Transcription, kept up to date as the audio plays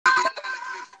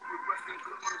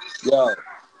Yo,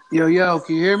 Yo,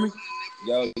 can you hear me?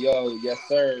 yo, yes,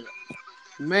 sir.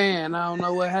 Man, I don't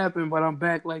know what happened, but I'm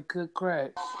back like cooked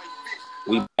crack.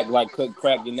 We back like Cook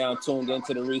Crack. You're now tuned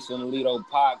into the Reese and Lido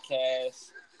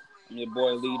podcast. I'm your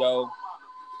boy Lido.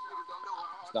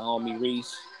 It's the homie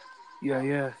Reese.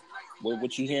 Yeah.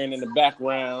 What you hearing in the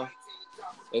background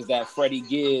is that Freddie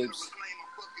Gibbs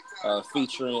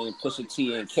featuring Pusha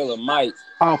T and Killer Mike.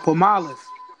 Oh, Palmolive.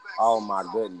 Oh my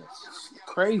goodness,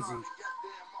 Crazy.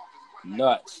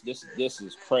 nuts! This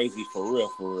is crazy for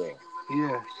real.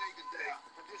 Yeah.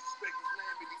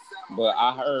 But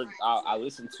I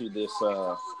listened to this.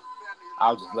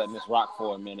 I was just letting this rock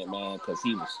for a minute, man, because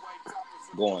he was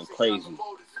going crazy.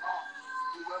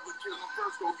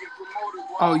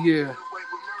 Oh, yeah.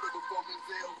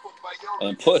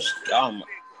 And Push,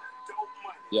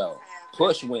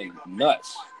 Push went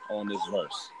nuts on this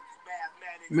verse.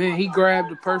 Man, he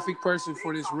grabbed the perfect person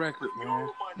for this record, man.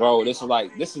 Bro, this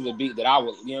is a beat that I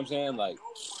would, you know what I'm saying? Like,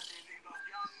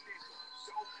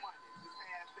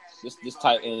 this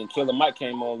type, and Killer Mike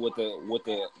came on with the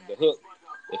hook.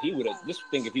 If he would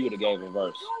have gave a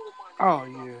verse. Oh,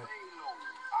 yeah.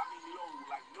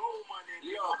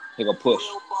 He go Push.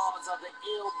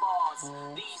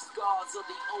 These gods are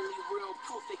the only real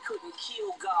proof they couldn't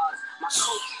kill gods. My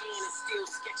coach man is still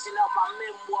sketching out my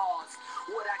memoirs.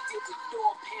 What I did to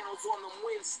door panels on them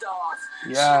wind stars.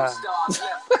 Yeah. Stars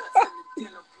left cuts in the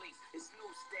dinner place. It's new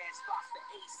stash spots. The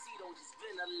AC don't just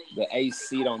ventilate. The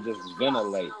AC don't just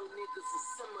ventilate. Young niggas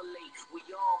assimilate. We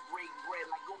all break bread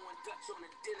like going Dutch on a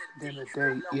dinner Dinner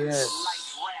date, yes.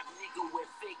 Life rap nigga with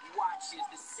fake watches.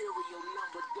 The serial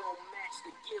number don't match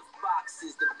the gift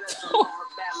boxes. The best of her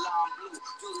Babylon blue.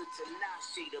 Do the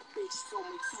Tinashe. The bitch told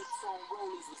me two-tone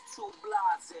rollies was too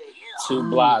blase. Too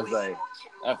blase.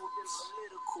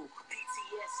 Political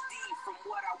PTSD from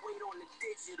what I wait on the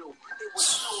digital. It was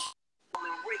so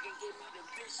and Reagan gave me the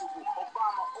visual.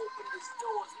 Obama opened his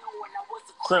doors knowing I was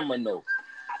a Criminal.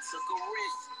 I took a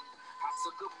risk. I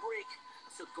took a break.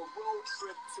 Took a road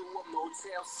trip to a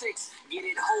Motel 6. Get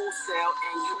it wholesale,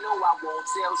 and you know I won't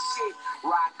tell shit.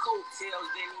 Ride coattails,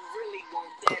 then you really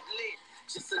want that lit.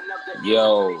 Just another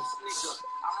Yo. rich nigga.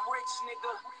 I'm rich,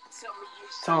 nigga. Tell me you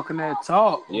Talking that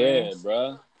talk. Yeah, Man.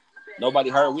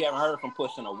 bruh. We haven't heard from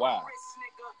Push in a while.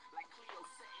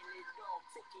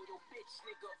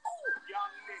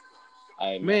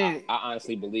 Hey, Man. I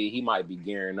honestly believe he might be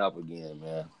gearing up again,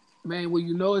 man. Man, well,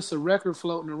 you know it's a record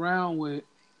floating around with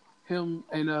him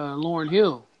and Lauryn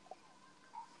Hill.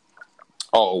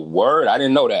 Oh, word? I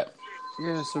didn't know that.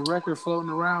 Yeah, it's a record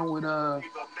floating around with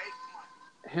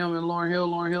him and Lauryn Hill.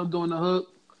 Lauryn Hill doing the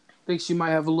hook. I think she might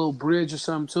have a little bridge or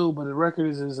something too, but the record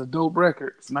is a dope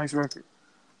record. It's a nice record.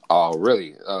 Oh,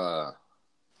 really?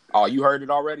 You heard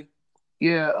it already?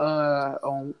 Yeah,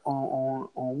 on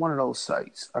one of those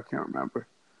sites. I can't remember.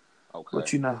 Okay.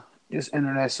 But you know, just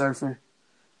internet surfing.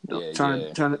 Yeah,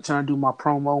 trying to do my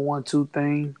promo 1-2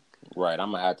 thing. Right.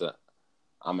 I'm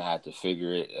gonna have to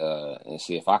figure it and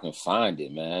see if I can find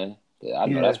it, man. I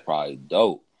know that's probably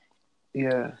dope.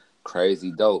 Yeah.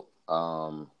 Crazy dope.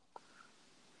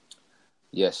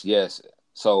 Yes.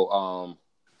 So,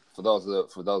 for those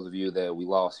of you that we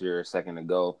lost here a second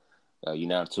ago, you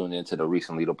now tuned into the Reese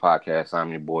and Lido podcast.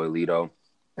 I'm your boy Lido,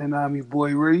 and I'm your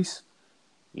boy Reese.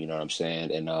 You know what I'm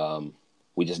saying? And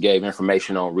we just gave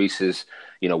information on Reese's,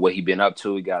 what he been up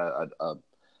to. He got a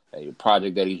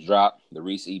project that he's dropped, the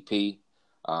Reese EP.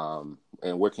 And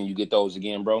where can you get those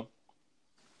again, bro?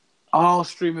 All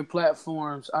streaming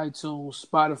platforms: iTunes,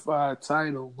 Spotify,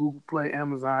 Tidal, Google Play,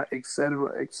 Amazon,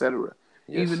 etc.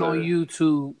 Yes, Even sir. on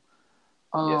YouTube.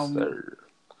 Yes, sir.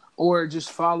 Or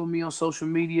just follow me on social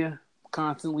media.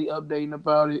 Constantly updating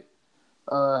about it.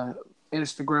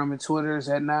 Instagram and Twitter is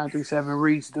at 937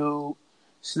 Reese Dude.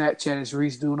 Snapchat is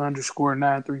Reese Dude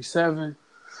 _937.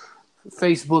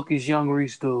 Facebook is Young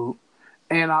Reese Dude.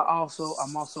 And I'm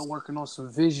also working on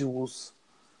some visuals,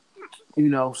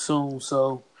 soon.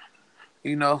 So,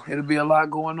 it'll be a lot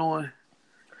going on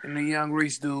in the Young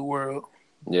Reese Dude world.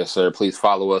 Yes, sir. Please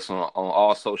follow us on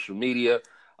all social media.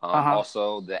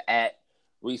 Also, the @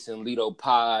 Reese and Lido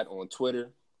Pod on Twitter.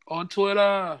 On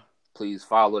Twitter. Please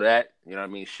follow that. You know what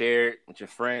I mean? Share it with your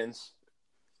friends.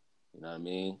 You know what I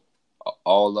mean?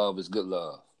 All love is good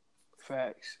love.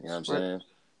 Facts. You know what I'm saying?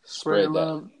 Spread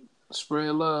love.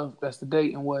 Spread love. That's the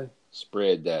dating way.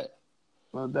 Spread that.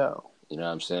 No doubt. You know what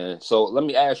I'm saying? So let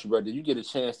me ask you, bro, did you get a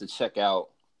chance to check out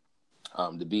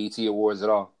the BET Awards at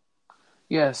all?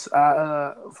 Yes,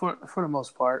 for the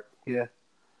most part, yeah.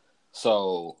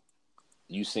 So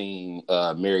you seen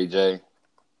Mary J?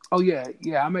 Oh yeah.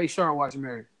 I made sure I watched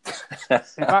Mary.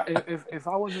 If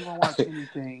I wasn't gonna watch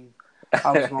anything,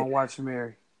 I was gonna watch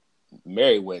Mary.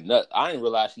 Mary went nuts. I didn't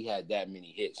realize she had that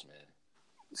many hits, man.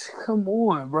 Come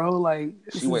on, bro. Like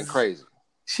She went crazy.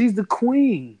 She's the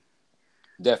queen.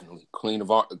 Definitely queen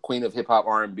of hip hop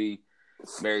R&B.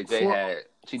 Mary J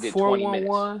she did 20 minutes.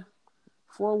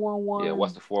 411. Yeah,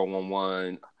 what's the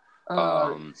 411?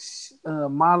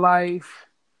 My Life.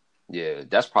 Yeah,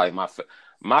 that's probably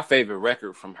my favorite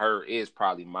record from her is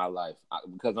probably My Life,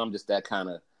 because I'm just that kind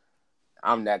of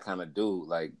dude.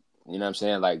 Like, you know what I'm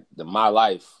saying? Like the My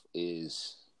Life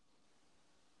is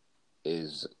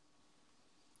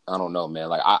I don't know, man.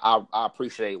 Like I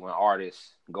appreciate when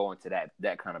artists go into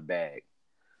that kind of bag.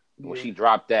 When she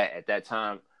dropped that at that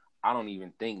time, I don't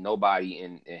even think nobody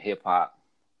in hip hop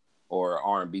or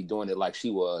R&B doing it like she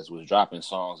was dropping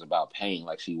songs about pain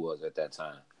like she was at that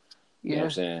time. You know what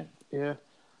I'm saying? Yeah.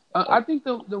 I think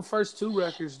the first two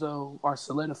records though are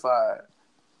solidified.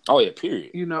 Oh yeah,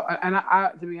 period. You know, and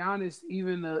I to be honest,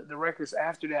 even the records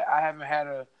after that, I haven't had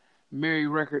a Mary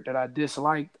record that I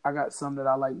disliked. I got some that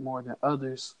I like more than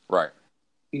others. Right.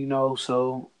 You know,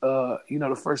 so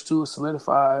the first two are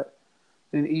solidified.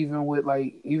 Then even with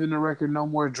even the record No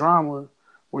More Drama,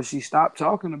 where she stopped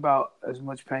talking about as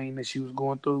much pain that she was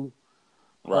going through.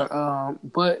 Right.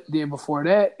 But then before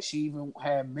that, she even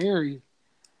had Mary.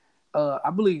 I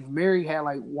believe Mary had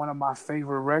like one of my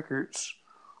favorite records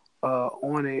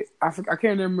on it. I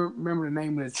can't remember the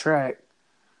name of the track,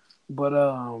 but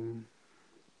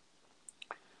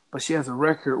she has a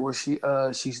record where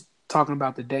she's talking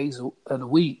about the days of the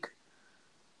week.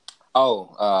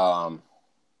 Oh,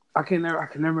 I can never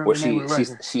remember the name of the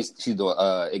record. She's doing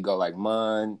it go like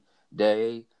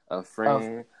Monday, a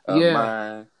friend of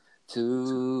mine,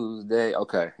 Tuesday.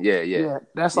 Okay, yeah.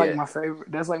 That's like my favorite.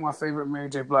 That's like my favorite Mary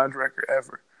J. Blige record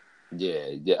ever.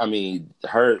 Yeah. I mean,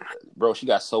 her, bro. She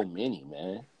got so many,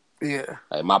 man. Yeah.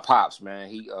 Like my pops, man.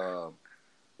 He, you know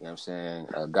what I'm saying?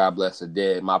 God bless the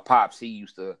dead. My pops, he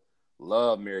used to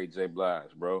love Mary J.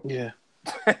 Blige, bro. Yeah.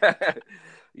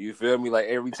 You feel me? Like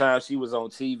every time she was on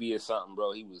TV or something,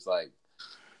 bro, he was like,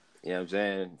 you know what I'm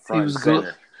saying? Front and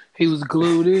center. He was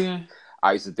glued in.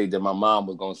 I used to think that my mom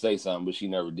was gonna say something, but she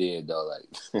never did though.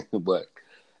 Like, but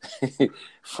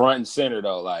front and center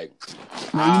though, like,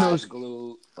 eyes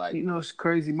glued. Like, you know, it's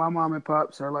crazy. My mom and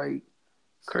pops are like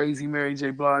crazy Mary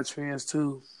J. Blige fans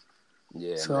too.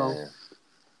 Yeah, man.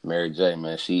 Mary J,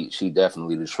 man, she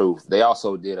definitely the truth. They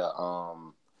also did a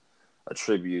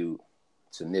tribute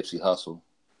to Nipsey Hussle.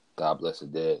 God bless the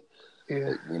dead. Yeah.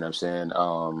 You know what I'm saying?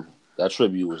 That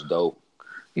tribute was dope.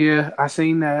 Yeah, I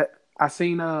seen that. I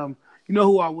seen you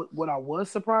know what I was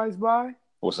surprised by?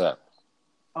 What's that?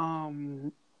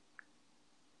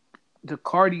 The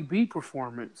Cardi B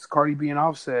performance. Cardi B and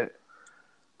Offset.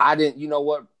 I didn't. You know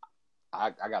what?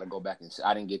 I got to go back and see.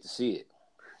 I didn't get to see it.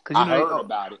 I heard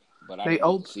about it, but I didn't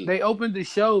get to see it. They opened the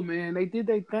show, man. They did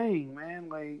their thing, man.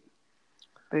 Like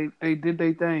they did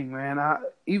their thing, man.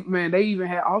 They even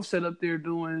had Offset up there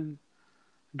doing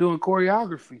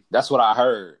choreography. That's what I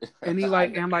heard. And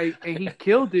he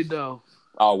killed it though.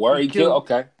 Oh, word, he killed.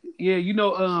 Okay. Yeah, you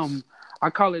know, I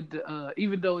call it the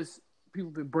even though it's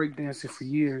people been breakdancing for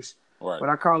years, right. But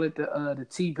I call it the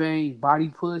T-Pain body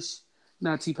push.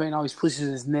 Now T-Pain always pushes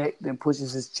his neck, then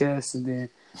pushes his chest, and then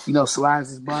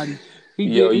slides his body.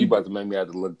 You about to make me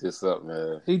have to look this up,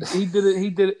 man. He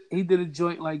did a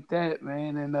joint like that,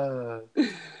 man, and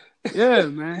yeah,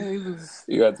 man, he was.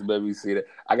 You got to make me see that.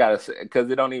 I gotta say,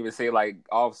 because it don't even say like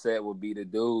Offset would be the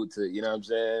dude to, you know what I'm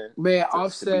saying? Man,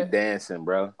 Offset to be dancing,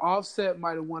 bro. Offset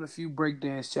might have won a few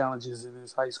breakdance challenges in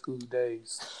his high school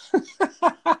days.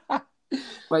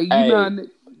 Like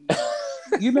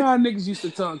you know how niggas used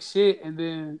to talk shit, and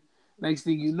then next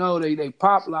thing you know, they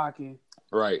pop locking.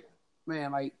 Right.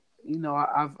 Man, like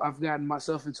I've gotten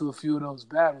myself into a few of those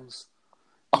battles.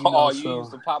 You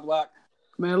used to pop lock?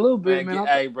 Man, a little bit, man.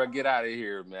 Hey, bro, get out of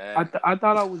here, man. I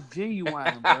thought I was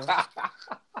genuine, bro.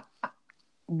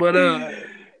 But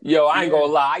yo, I ain't gonna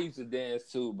lie, I used to dance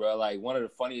too, bro. Like one of the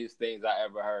funniest things I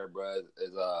ever heard, bro,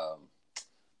 is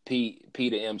P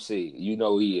the MC. You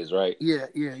know who he is, right? Yeah.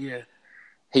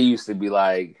 He used to be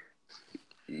like,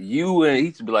 he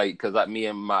used to be like, because me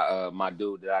and my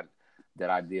dude that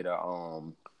I did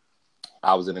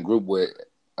I was in a group with,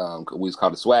 we was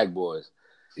called the Swag Boys.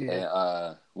 Yeah.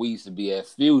 And we used to be at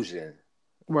Fusion.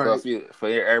 Right. For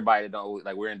everybody that don't,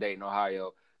 like, we're in Dayton,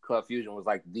 Ohio. Club Fusion was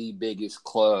like the biggest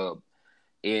club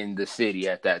in the city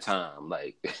at that time.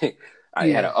 Like, I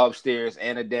had an upstairs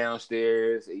and a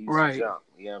downstairs. It used to jump.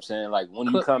 You know what I'm saying? Like,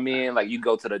 when you come in, like, you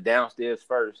go to the downstairs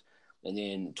first, and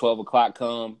then 12 o'clock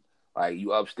come, like,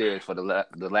 you upstairs for the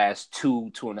last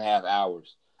 2.5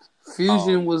 hours.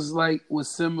 Fusion was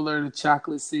similar to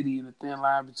Chocolate City in the thin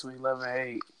line between love and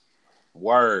hate.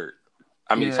 Word.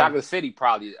 I mean, Chocolate City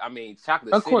probably. I mean,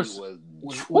 Chocolate Of City course, was.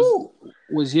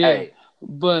 was yeah. Hey,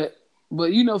 But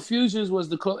you know, Fusions was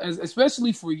the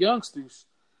especially for youngsters.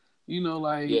 You know,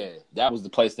 like yeah, that was the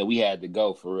place that we had to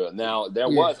go for real. Now there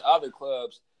was other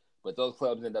clubs, but those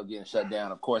clubs ended up getting shut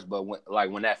down, of course. But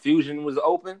when that Fusion was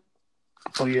open,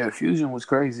 oh yeah, Fusion was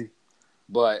crazy.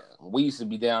 but we used to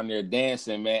be down there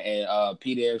dancing, man. And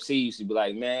PDFC used to be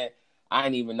like, man, I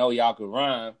didn't even know y'all could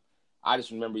rhyme. I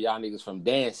just remember y'all niggas from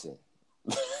dancing.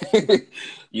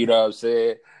 You know what I'm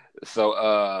saying? So,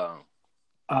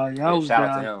 y'all was shout down.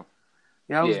 out to him.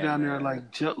 Y'all was down there like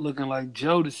looking like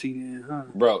Jodeci then, huh?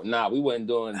 Bro, nah, we wasn't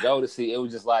doing Jodeci. It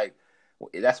was just like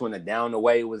that's when the Down the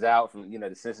Way was out from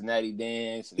the Cincinnati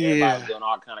dance, and everybody was doing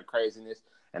all kind of craziness.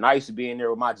 And I used to be in there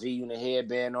with my G Unit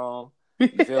headband on. You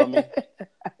feel me?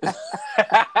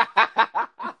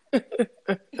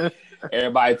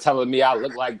 Everybody telling me I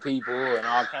look like people and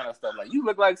all kind of stuff. Like, you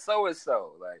look like so and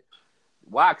so. Like,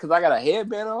 why? Because I got a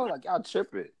headband on. Like, y'all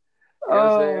tripping. You know what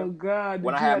I'm saying? God!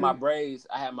 When I had my braids,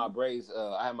 I had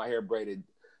my hair braided,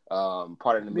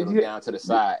 part in the middle down to the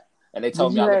side, and they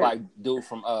told me I look like dude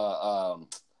from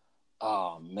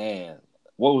oh man,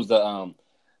 what was the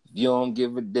you don't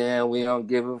give a damn, we don't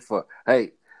give a fuck.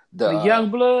 Hey, the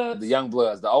Young Bloods,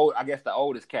 the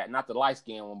oldest cat, not the light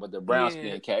skinned one, but the brown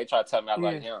skinned cat. They tried to tell me I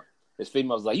like him. This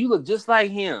female was like, you look just like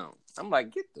him. I'm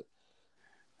like, get out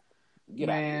of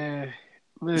here.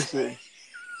 Listen.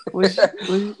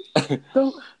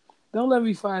 Don't let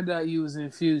me find out you was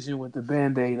in Fusion with the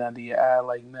Band-Aid under your eye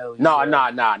like Nelly.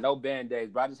 No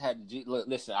Band-Aids, but I just had the G. Look,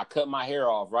 listen, I cut my hair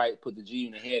off, right? Put the G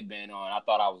Unit headband on. I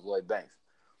thought I was Lloyd Banks.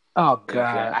 Oh,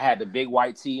 God. I had the big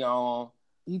white tee on.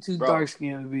 You too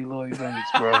dark-skinned to be Lloyd Banks,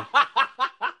 bro.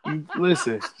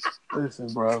 Listen,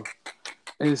 bro.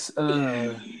 It's,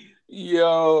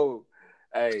 Yo.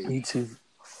 Hey. Me too.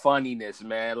 Funniness,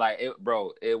 man. Like, it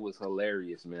was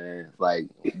hilarious, man. Like,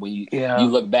 when you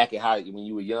look back at how when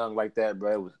you were young like that,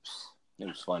 bro, it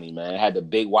was funny, man. It had the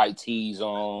big white tees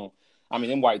on. I mean,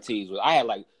 them white tees I had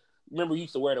like, remember you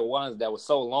used to wear the ones that were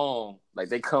so long, like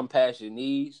they come past your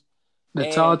knees.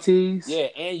 The tall tees? Yeah,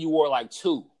 and you wore like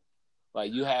two.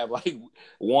 Like, you have like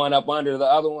one up under the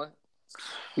other one.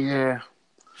 Yeah.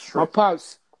 My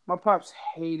pops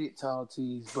hated tall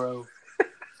tees, bro.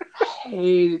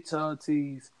 Hated tall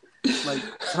tees. Like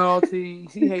tall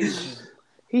tees. He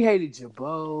hated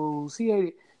Jabos.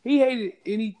 He hated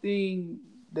anything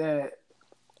that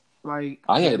like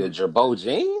I hated Jabot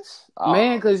jeans?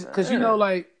 Man, cause you know,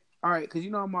 like, all right, cause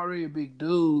you know I'm already a big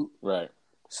dude. Right.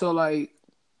 So like,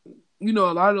 you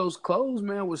know, a lot of those clothes,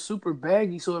 man, was super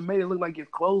baggy, so it made it look like your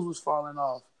clothes was falling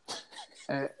off.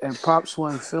 And Pops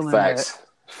wasn't feeling that.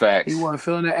 Facts. He wasn't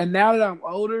feeling that. And now that I'm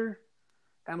older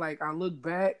and like I look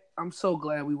back, I'm so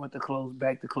glad we went to clothes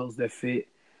that fit.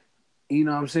 You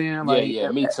know what I'm saying?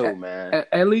 Like, me too, man.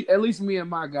 At least me and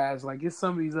my guys. Like, it's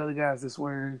some of these other guys that's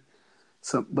wearing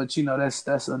some, but you know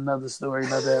that's another story,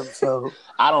 another episode.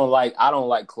 I don't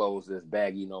like clothes that's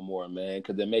baggy no more, man,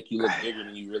 because they make you look bigger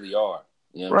than you really are.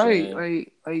 You know what I'm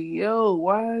saying? Like, yo,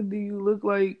 why do you look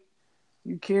like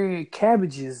you carrying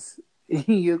cabbages in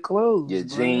your clothes? Your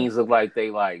jeans look like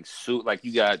they like suit, like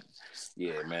you got.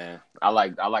 Yeah, man. I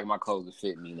like my clothes to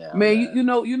fit me now. Man, you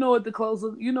know what the clothes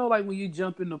look. You know, like when you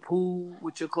jump in the pool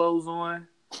with your clothes on.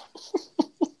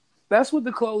 That's what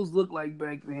the clothes look like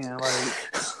back then. Like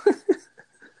that's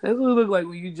what it look like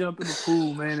when you jump in the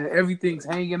pool, man, and everything's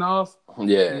hanging off.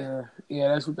 Yeah.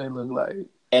 That's what they look like.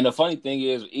 And the funny thing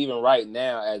is, even right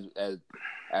now,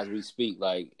 as we speak,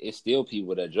 like it's still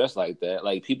people that dress like that.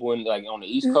 Like people in like on the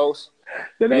East Coast,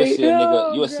 you'll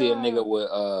see a nigga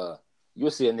with you'll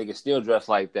see a nigga still dressed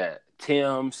like that.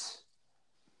 Tim's,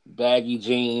 baggy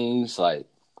jeans, like.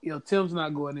 Yo, Tim's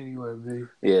not going anywhere, B.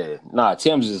 Yeah, nah,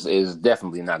 Tim's is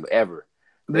definitely not ever.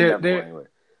 They're never going anywhere.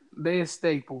 They're a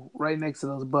staple right next to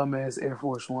those bum ass Air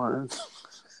Force Ones.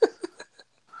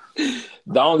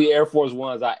 The only Air Force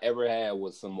Ones I ever had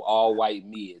was some all white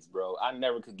mids, bro. I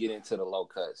never could get into the low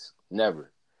cuts.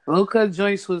 Never. Low cut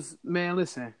joints was, man,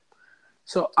 listen.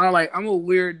 So I'm a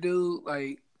weird dude,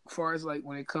 like, as far as like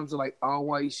when it comes to like all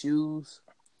white shoes.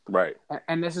 Right.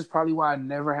 And this is probably why I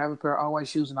never have a pair of all white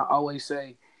shoes, and I always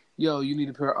say, yo, you need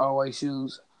a pair of all white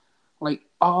shoes. Like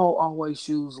all white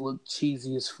shoes look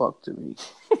cheesy as fuck to me.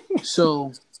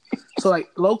 so like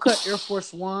low cut Air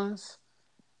Force Ones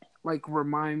like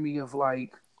remind me of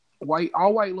like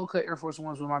all white low cut Air Force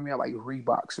Ones remind me of like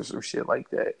Reeboks or some shit like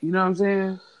that. You know what I'm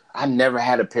saying? I never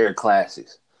had a pair of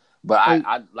classics. But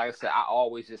I like I said, I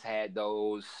always just had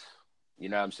those. You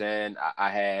know what I'm saying? I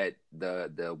had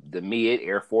the mid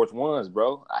Air Force Ones,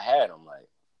 bro. I had them like.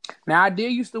 Now I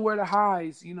did used to wear the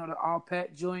highs, you know, the all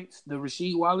pat joints, the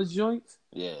Rasheed Wallace joints.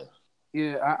 Yeah.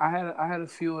 Yeah, I had a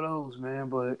few of those, man.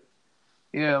 But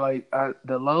yeah, like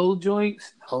the low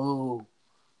joints. Oh,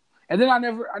 and then I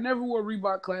never wore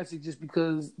Reebok Classic just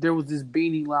because there was this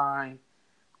beanie line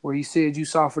where he said you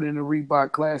softer than the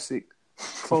Reebok Classic.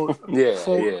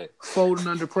 Folding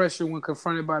under pressure when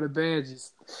confronted by the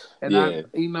badges. And I,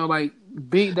 you know, like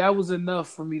that was enough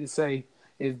for me to say,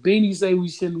 if Beanie say we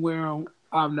shouldn't wear them,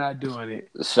 I'm not doing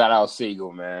it. Shout out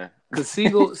Siegel, man. Cause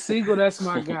Siegel, that's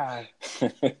my guy.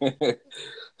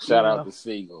 Shout out to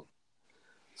Siegel.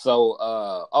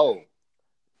 So,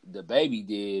 the baby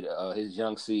did his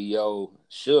Young CEO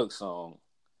Suge song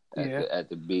at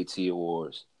the BT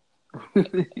Awards.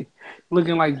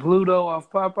 Looking like Bluto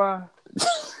off Popeye.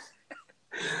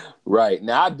 Right.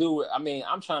 Now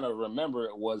I'm trying to remember,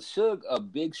 was Suge a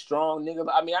big, strong nigga?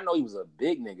 I mean, I know he was a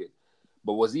big nigga,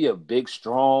 but was he a big,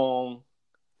 strong?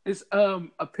 It's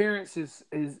appearance is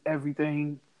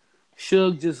everything.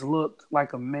 Suge just looked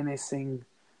like a menacing,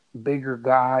 bigger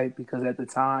guy because at the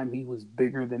time he was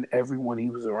bigger than everyone he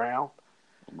was around.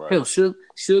 Right. Hell,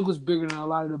 Suge was bigger than a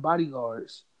lot of the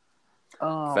bodyguards.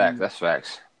 Facts. That's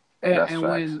facts.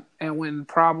 When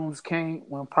problems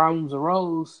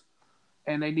arose,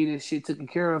 and they needed shit taken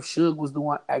care of, Suge was the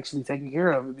one actually taking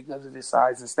care of it because of his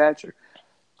size and stature.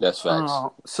 That's facts.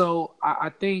 So I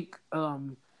think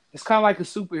it's kind of like a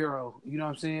superhero. You know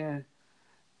what I'm saying?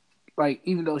 Like,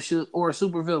 even though Suge, or a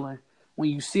supervillain, when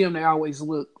you see them, they always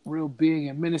look real big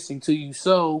and menacing to you.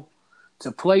 So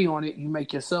to play on it, you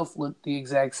make yourself look the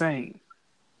exact same.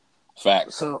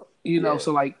 Facts. So, you know,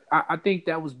 so like I think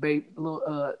that was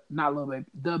the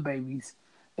baby's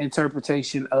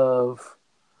interpretation of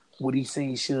what he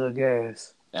seen Suge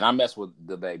as. And I mess with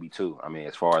the baby too. I mean,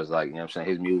 as far as like, you know what I'm saying,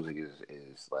 his music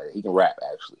is like, he can rap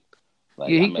actually.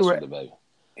 Like, yeah, I mess with the baby.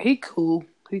 He cool.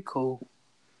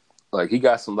 Like, he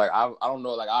got some, like, I don't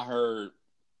know, like, I heard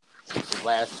his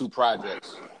last two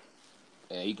projects,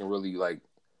 and he can really, like,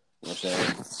 you know what I'm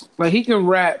saying? Like, he can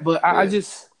rap, but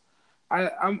I'm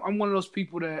one of those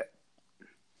people that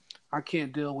I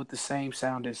can't deal with the same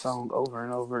sounding song over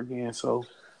and over again. So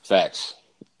facts.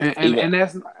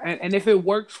 And if it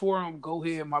works for him, go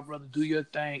ahead, my brother, do your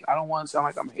thing. I don't want to sound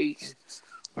like I'm hating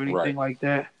or anything like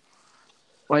that.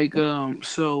 Like, you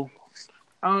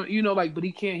know, like, but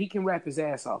he can rap his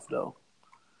ass off though.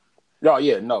 Oh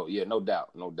yeah, no doubt.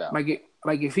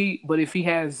 If he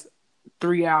has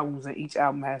 3 albums and each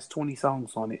album has 20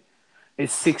 songs on it,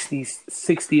 it's 60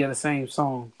 of the same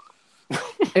song.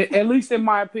 at least in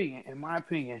my opinion.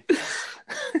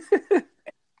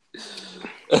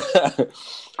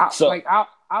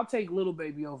 I'll take Little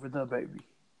Baby over The Baby.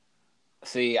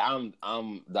 See, I'm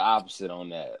the opposite on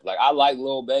that. Like, I like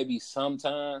Lil Baby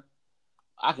sometimes.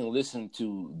 I can listen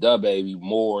to The Baby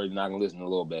more than I can listen to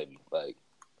Lil Baby. Like,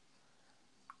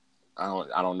 I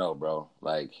don't know, bro.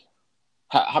 Like,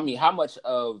 how much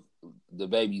of The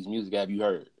Baby's music have you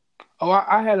heard? Oh,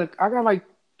 I got like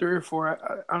 3 or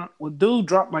 4. Dude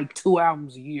dropped like 2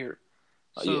 albums a year.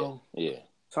 So yeah.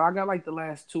 So I got like the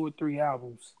last 2 or 3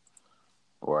 albums.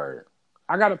 Word.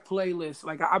 I got a playlist.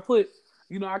 Like, I put,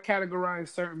 you know, I categorize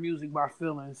certain music by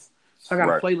feelings. So I got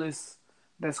a playlist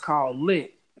that's called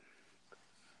Lit.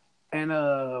 And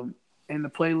in my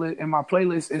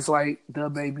playlist is like The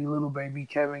Baby, Little Baby,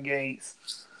 Kevin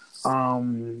Gates,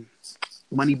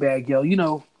 Moneybagg Yo, you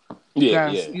know,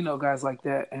 guys, you know, guys like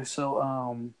that. And so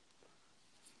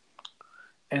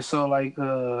like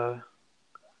with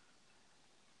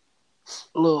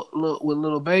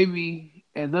Little Baby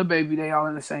and The Baby, they all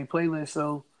in the same playlist.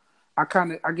 So I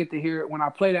get to hear it when I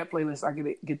play that playlist. I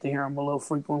get to hear them real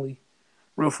frequently.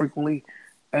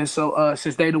 And so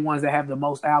since they the ones that have the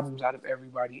most albums out of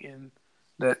everybody in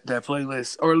that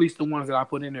playlist, or at least the ones that I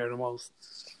put in there the most.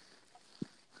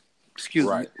 Excuse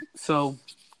me. So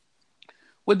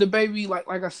with The Baby, like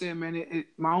I said, man,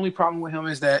 my only problem with him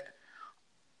is that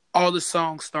all the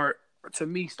songs start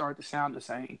to sound the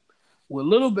same. With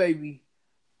Little Baby,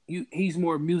 he's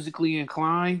more musically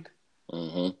inclined.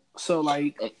 Mm-hmm. So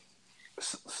like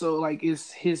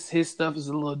it's his stuff is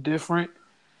a little different,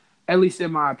 at least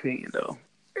in my opinion, though.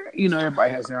 You know,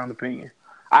 everybody has their own opinion.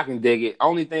 I can dig it.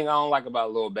 Only thing I don't like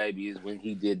about Lil Baby is when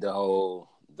he did the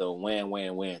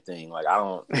wham thing. Like, I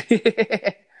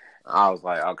was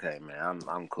like, okay, man,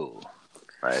 I'm cool.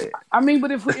 Right. I mean,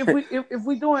 but if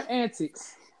we doing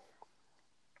antics,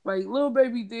 like Lil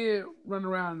Baby did run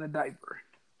around in a diaper.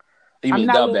 You mean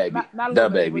The Baby? Not The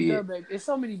Baby. Baby. The Baby. It's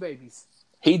so many babies.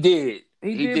 He did.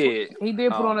 He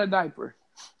did put on a diaper.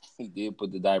 He did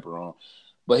put the diaper on,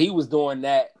 but he was doing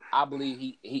that. I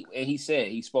believe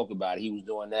he spoke about it. He was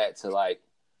doing that to, like,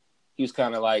 he was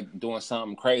kind of like doing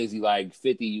something crazy like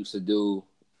 50 used to do,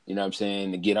 you know what I'm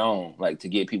saying, to get on, like to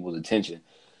get people's attention.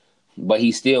 But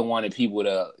he still wanted people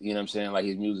to, you know what I'm saying, like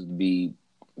his music to be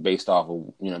based off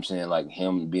of, you know what I'm saying, like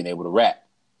him being able to rap.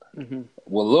 Mm-hmm.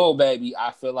 Well, Lil Baby,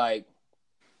 I feel like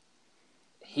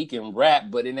he can rap,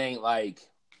 but it ain't like,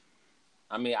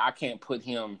 I mean, I can't put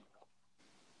him,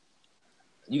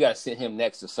 you got to sit him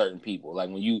next to certain people. Like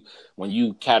when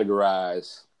you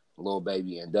categorize Lil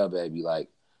Baby and Dub Baby, like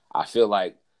I feel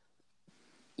like,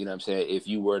 you know what I'm saying, if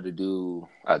you were to do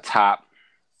a top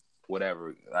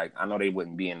whatever, like I know they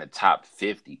wouldn't be in the top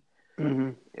 50,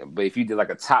 but if you did like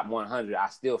a top 100, I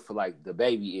still feel like the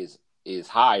Baby is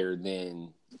higher than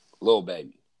Lil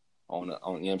Baby on you know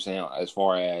what I'm saying, as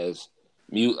far as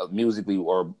musically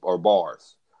or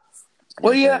bars.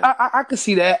 Well, yeah, I could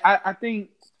see that. I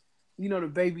think, you know, the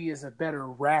Baby is a better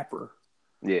rapper.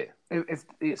 Yeah. If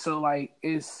so, like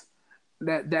it's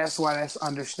that's why that's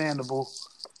understandable.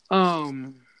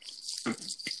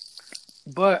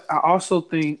 But I also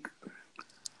think,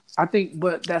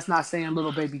 but that's not saying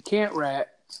Lil Baby can't rap.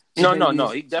 No,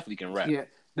 he definitely can rap. Yeah,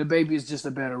 the Baby is just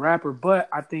a better rapper. But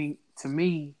I think, to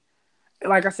me,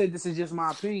 like I said, this is just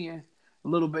my opinion.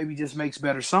 Lil Baby just makes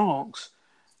better songs.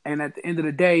 And at the end of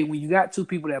the day, when you got two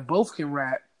people that both can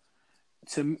rap,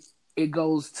 it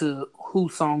goes to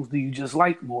whose songs do you just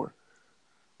like more.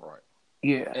 Right.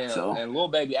 Yeah. And Lil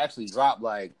Baby actually dropped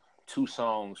like 2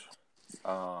 songs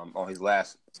on his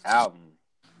last album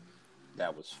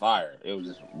that was fire. It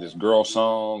was this girl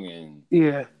song, and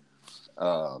yeah.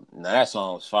 Now that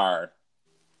song was fire.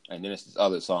 And then it's this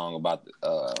other song about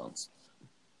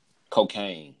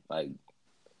cocaine, like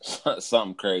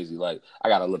something crazy. Like I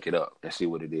gotta look it up and see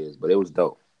what it is, but it was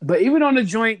dope. But even on the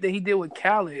joint that he did with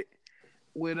Khaled,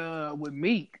 with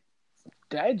Meek,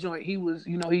 that joint he was,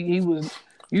 he was,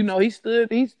 he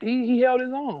stood, he held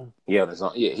his own. He held his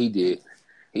own. Yeah, he did.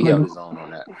 He held his own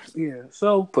on that. Yeah.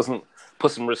 So put some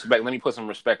respect. Let me put some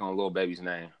respect on Lil Baby's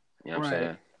name. You know what I'm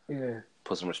saying? Yeah.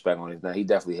 Put some respect on his name. He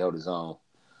definitely held his own.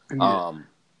 Yeah.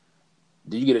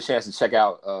 Did you get a chance to check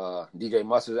out DJ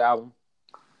Mustard's album?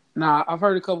 Nah, I've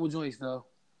heard a couple joints though.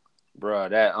 Bruh,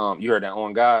 that you heard that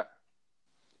On God?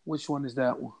 Which one is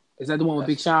that one? Is that the one with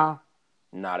Big Sean?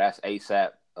 Nah, that's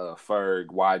ASAP, Ferg,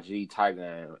 YG,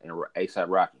 Tyga, and ASAP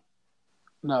Rocky.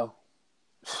 No.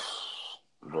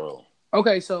 Bro.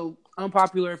 Okay, so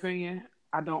unpopular opinion,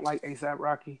 I don't like ASAP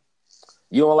Rocky.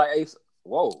 You don't like ASAP?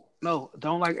 Whoa. No,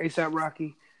 don't like ASAP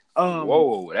Rocky.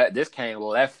 Whoa, this came a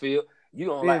little left field. You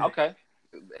don't like? Okay,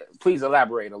 please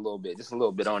elaborate a little bit, just a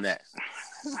little bit on that.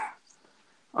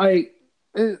 Like,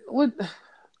 what?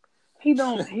 He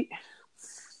don't.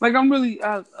 Like, I'm really.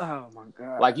 Oh my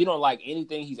god. Like, you don't like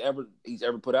anything he's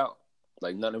ever put out?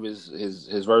 Like none of his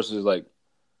verses, like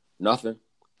nothing.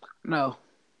 No.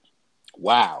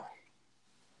 Wow.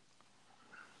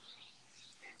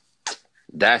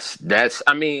 That's.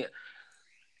 I mean,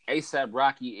 ASAP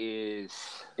Rocky is.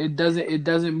 It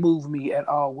doesn't move me at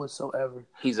all whatsoever.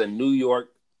 He's a New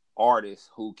York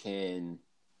artist who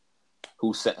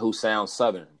sounds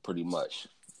Southern pretty much.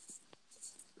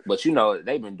 But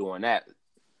they've been doing that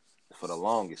for the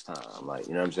longest time. Like,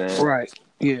 you know what I'm saying? Right.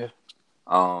 Yeah.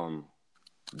 Do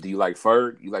you like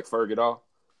Ferg? You like Ferg at all?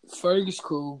 Ferg is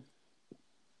cool.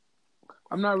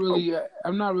 I'm not really an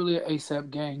ASAP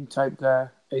gang type guy.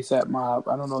 ASAP mob.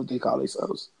 I don't know what they call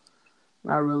themselves.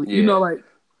 Not really. Yeah. Like,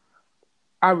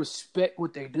 I respect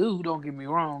what they do. Don't get me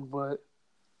wrong, but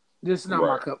just not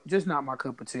my cup. Just not my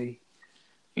cup of tea.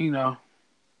 And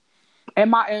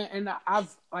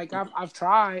I've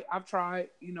tried.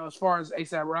 As far as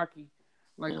ASAP Rocky,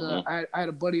 like I had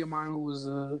a buddy of mine who was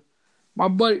my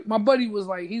buddy. My buddy was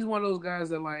like, he's one of those guys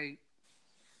that, like,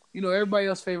 everybody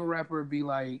else's favorite rapper would be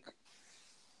like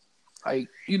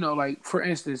for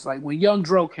instance, like when Young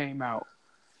Dro came out.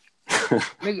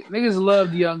 Niggas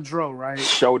loved Young Dro, right?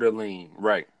 Shoulder lean,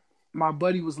 right. My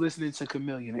buddy was listening to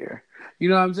Chamillionaire. You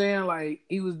know what I'm saying? Like,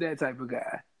 he was that type of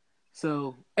guy.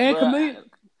 So, and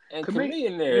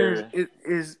Chamillionaire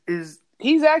is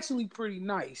he's actually pretty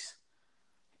nice.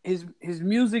 His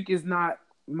music is not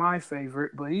my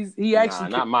favorite, but he actually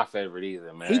not my favorite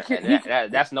either, man.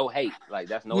 That's no hate. Like,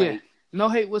 that's no hate. No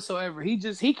hate whatsoever.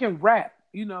 He can rap.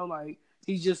 Like,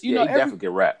 he just he definitely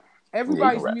can rap.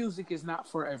 Everybody's music is not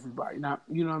for everybody. Not,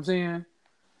 you know what I'm saying?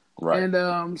 Right.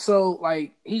 And so,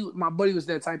 like, my buddy was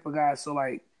that type of guy. So,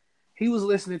 like, he was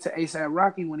listening to ASAP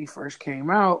Rocky when he first came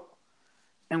out,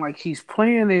 and, like, he's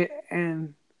playing it,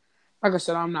 and like I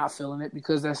said, I'm not feeling it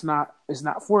because it's not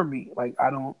for me. Like,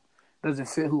 doesn't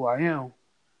fit who I am.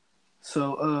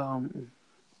 So,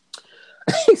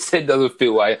 he said doesn't fit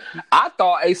who I am. I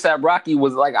thought ASAP Rocky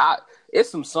was like, it's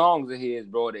some songs of his,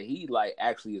 bro, that he like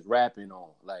actually is rapping on.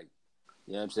 Like,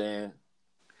 you know what I'm saying?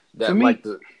 That me, like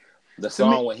the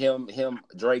song with him,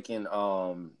 Drake and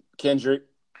Kendrick.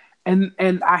 And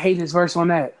I hate his verse on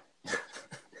that.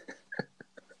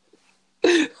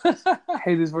 I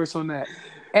hate his verse on that.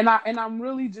 And I'm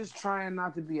really just trying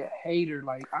not to be a hater.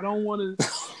 Like, I don't want to,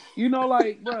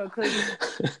 like, bro, because,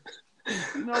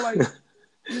 like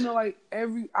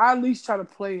I at least try to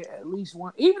play it at least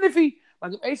one. Even if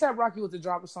if A$AP Rocky was to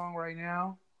drop a song right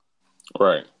now,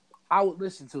 right, I would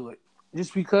listen to it.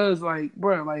 Just because, like,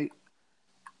 bro, like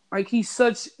he's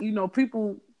such,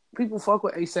 people fuck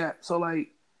with A$AP. So, like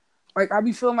I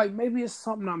be feeling like maybe it's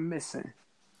something I'm missing.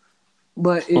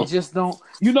 But it just don't.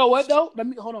 You know what though?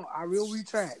 Hold on. I will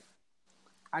retract.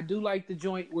 I do like the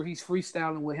joint where he's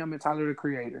freestyling with him and Tyler the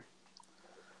Creator.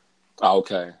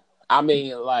 Okay. I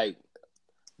mean, like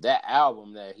that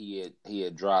album that he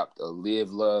had dropped,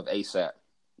 Live Love A$AP.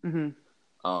 Mm-hmm.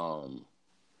 Or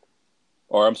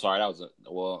I'm sorry, that was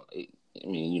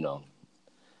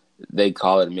they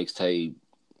call it a mixtape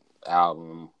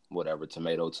album, whatever,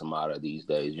 tomato these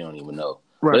days. You don't even know.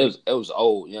 Right. But it was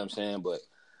old. You know what I'm saying? But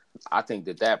I think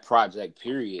that project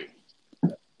period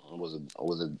was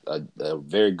a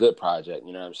very good project.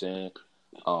 You know what I'm saying?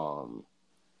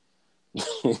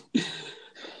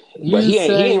 But he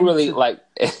ain't really like.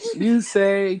 You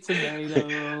say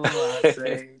tomato, I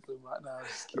say tomato.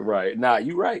 No, right. Nah,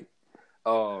 you right.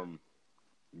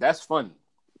 That's funny.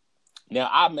 Now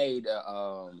I made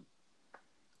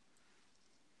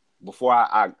before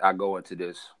I go into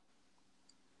this,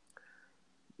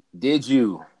 did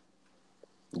you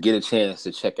get a chance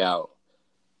to check out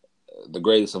the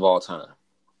greatest of all time,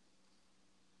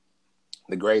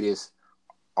 the greatest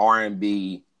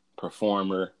R&B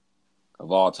performer of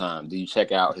all time? Did you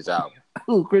check out his album?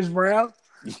 Who, Chris Brown?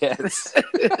 Yes.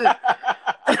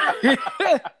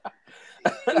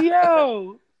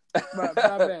 Yo, my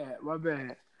bad,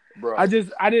 bro. I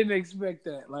didn't expect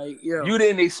that. Like, yo, you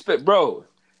didn't expect, bro.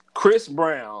 Chris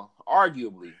Brown,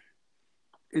 arguably,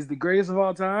 is the greatest of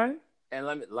all time. And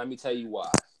let me tell you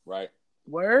why, right?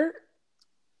 Word?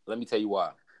 Let me tell you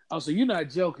why. Oh, so you're not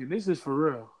joking. This is for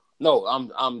real. No,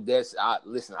 I'm dead.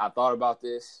 Listen, I thought about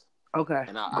this. Okay.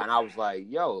 And I was like,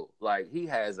 yo, like he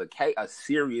has a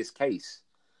serious case,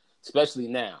 especially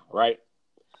now, right?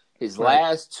 His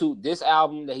last two, this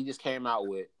album that he just came out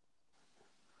with,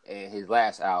 and his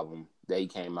last album that he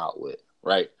came out with,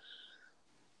 right?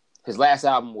 His last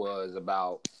album was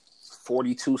about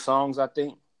 42 songs, I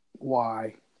think.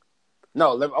 Why?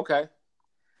 No, okay.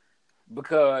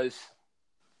 Because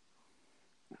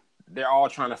they're all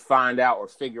trying to find out or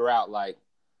figure out, like,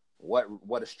 what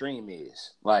a stream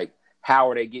is. Like,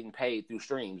 how are they getting paid through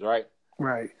streams, right?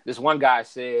 Right. This one guy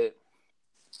said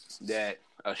that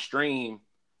a stream,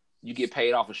 you get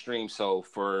paid off a stream, so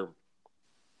for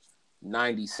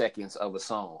 90 seconds of a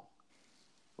song,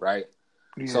 right?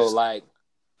 Yes. So, like,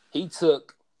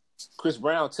 Chris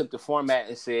Brown took the format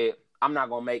and said, I'm not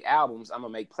going to make albums, I'm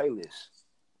going to make playlists,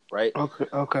 right?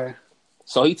 Okay.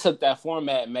 So he took that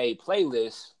format, made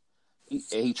playlists, and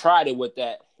he tried it with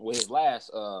his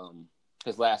last album,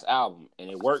 and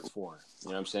it worked for him. You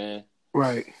know what I'm saying?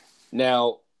 Right.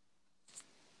 Now,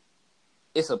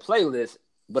 it's a playlist,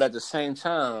 but at the same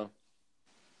time,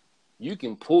 you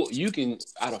can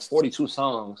out of 42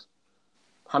 songs,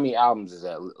 how many albums is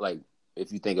that? Like,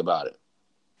 if you think about it.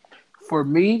 For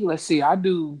me, let's see,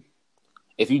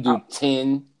 if you do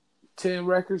 10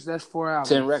 records, that's 4 albums.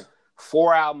 10 records.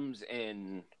 4 albums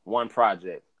in one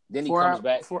project. Then he comes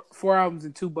back. 4 albums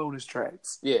and 2 bonus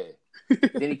tracks. Yeah.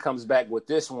 Then he comes back with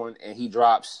this one and he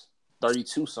drops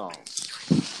 32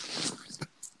 songs.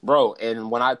 Bro,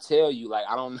 and when I tell you, like,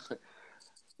 I don't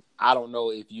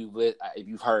know if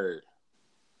you've heard,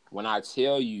 when I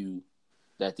tell you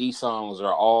that these songs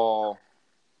are all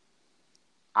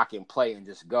I can play and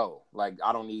just go. Like,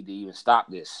 I don't need to even stop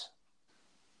this.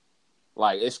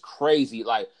 Like, it's crazy.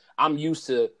 Like, I'm used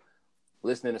to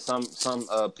listening to some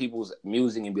people's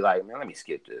music and be like, man, let me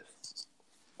skip this.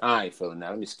 I ain't feeling that.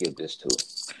 Let me skip this too.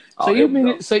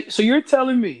 So you're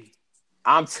telling me?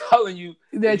 I'm telling you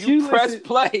that you press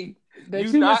play. That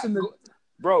you listen to,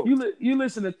 bro. You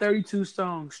listen to 32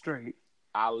 songs straight.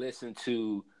 I listen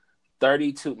to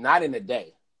 32, not in a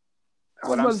day.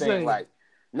 What I'm saying, like,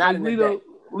 not in a day.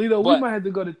 Lito, we might have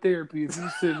to go to therapy if you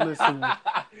sit and listen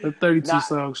to 32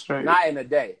 songs straight. Not in a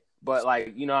day, but,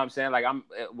 like, you know what I'm saying? Like,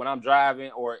 when I'm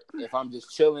driving or if I'm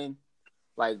just chilling,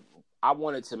 like, I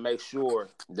wanted to make sure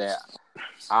that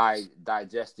I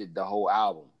digested the whole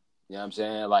album. You know what I'm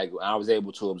saying? Like, I was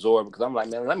able to absorb it because I'm like,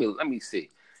 man, let me see.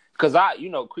 Because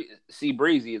C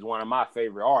Breezy is one of my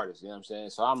favorite artists. You know what I'm saying?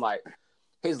 So I'm like,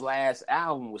 his last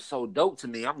album was so dope to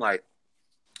me. I'm like,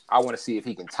 I want to see if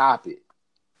he can top it.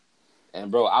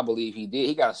 And bro, I believe he did.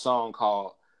 He got a song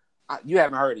called. You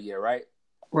haven't heard it yet, right?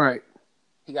 Right.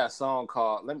 He got a song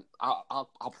called.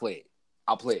 I'll play it.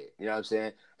 I'll play it. You know what I'm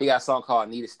saying? He got a song called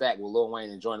 "Need a Stack" with Lil Wayne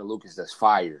and Joyner Lucas. That's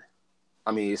fire.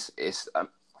 I mean, it's.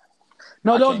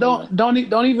 No, don't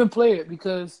even play it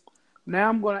because now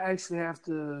I'm gonna actually have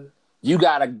to. You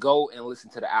gotta go and listen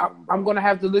to the album. Bro. I'm gonna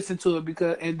have to listen to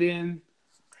it and then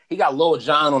he got Lil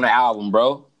Jon on the album,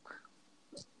 bro.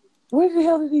 Where the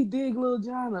hell did he dig Lil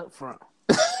Jon up from?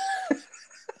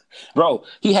 Bro,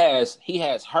 he has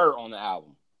her on the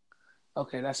album.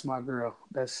 Okay, that's my girl.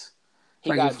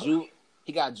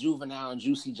 He got Juvenile and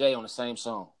Juicy J on the same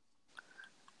song.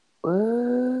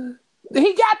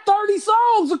 He got 30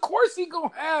 songs. Of course he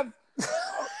gonna have.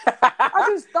 I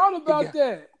just thought about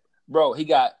that. Bro,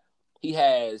 he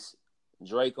has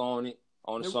Drake on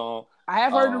the song. I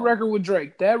have heard the record with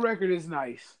Drake. That record is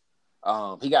nice.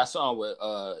 He got a song with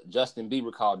Justin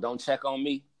Bieber called "Don't Check on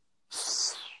Me."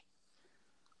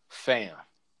 Fam.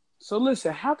 So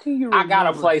listen, how can you remember? I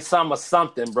gotta play some of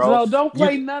something, bro. No, don't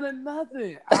play none of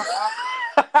nothing.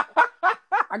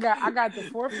 I got the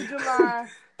 4th of July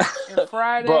and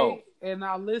Friday, bro, and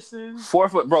I'll listen.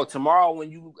 Bro, tomorrow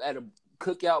when you at a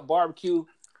cookout barbecue,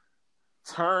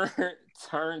 turn,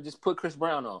 just put Chris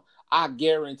Brown on. I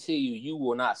guarantee you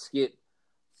will not skip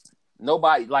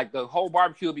nobody. Like the whole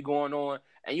barbecue will be going on,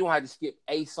 and you won't have to skip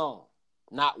a song,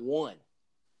 not one.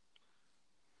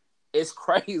 It's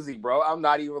crazy, bro. I'm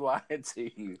not even lying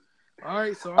to you. All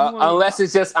right, so unless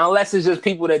it's just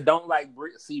people that don't like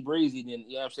see Breezy, then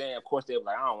you know what I'm saying. Of course they're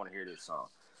like, I don't want to hear this song.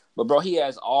 But bro, he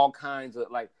has all kinds of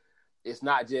like. It's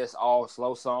not just all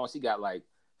slow songs. He got like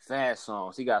fast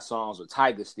songs. He got songs with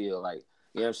Tyga still, like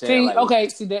you know what I'm saying.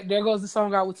 See, there goes the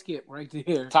song I would skip right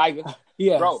there. Tyga,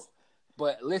 yeah, bro.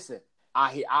 But listen,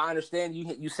 I understand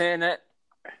you saying that,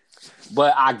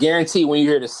 but I guarantee when you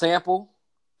hear the sample.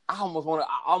 I almost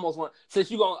want.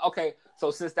 Since you going okay, so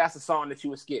since that's a song that you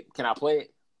would skip, can I play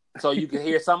it so you can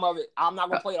hear some of it? I'm not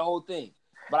gonna play the whole thing,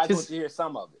 but I just want you to hear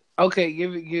some of it. Okay,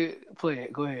 play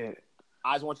it. Go ahead.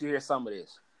 I just want you to hear some of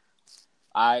this.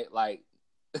 I like,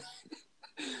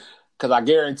 because I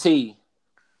guarantee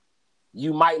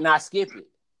you might not skip it,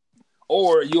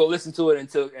 or you'll listen to it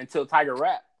until Tyga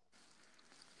rap.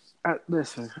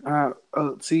 Listen,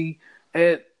 see,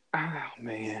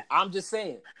 man, I'm just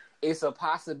saying. It's a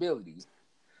possibility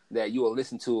that you will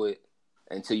listen to it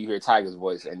until you hear Tyga's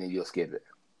voice, and then you'll skip it.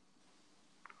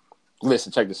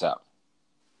 Listen, check this out.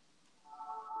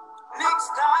 Next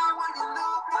time when you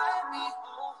look at me,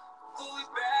 who is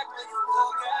back when you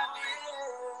look at me?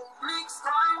 Next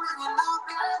time when you look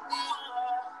at me,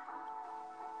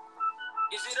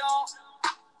 is it all?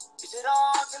 Is it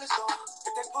all till it's all?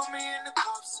 If they put me in the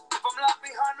cuffs, if I'm locked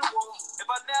behind the wall, if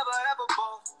I never ever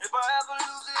ball, if I ever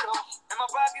lose it all, and my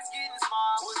pocket's getting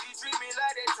small, would you treat me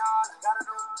like that tall? I gotta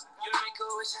know. You make a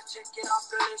wish, I check it off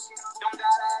the list. Don't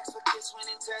gotta ask for kiss when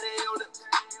and tell they older.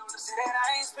 Say that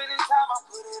I ain't spending time, I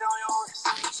put it on your wrist.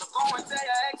 So go and tell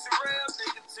your ex a real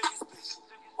nigga to this bitch.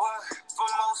 What? For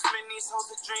most men, these hoes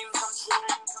the dreams come true.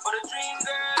 But a dream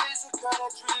girl is a girl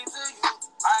that dreams of you.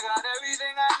 I got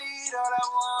everything I need, all I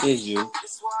want is you.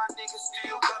 That's why niggas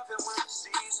still cuffing when the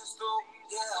season's through.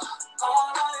 Yeah. All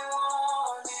I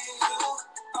want is you.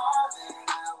 All that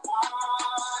I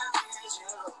want is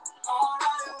you. All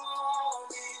I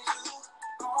want is you.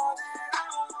 All that I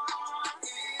want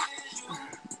is you.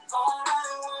 All I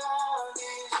want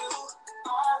is you.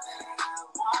 All that I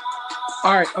want.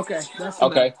 All right, okay. That's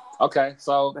okay.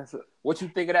 So, what you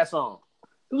think of that song?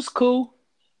 It was cool.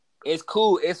 It's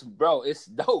cool. It's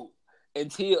dope.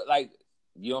 Until like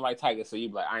you don't like Tyga, so you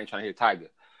be like, I ain't trying to hear Tyga.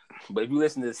 But if you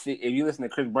listen to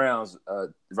Chris Brown's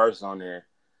verse on there,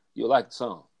 you'll like the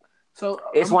song. So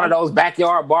it's one of those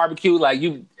backyard barbecue, like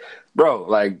you, bro.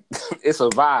 Like it's a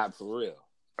vibe for real.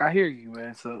 I hear you,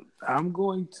 man. So I'm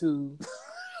going to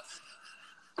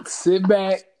sit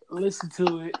back, listen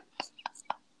to it,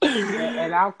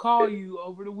 and I'll call you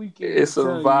over the weekend. It's a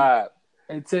vibe.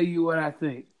 And tell you what I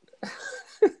think.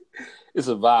 It's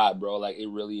a vibe, bro. Like it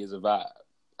really is a vibe.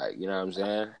 Like you know what I'm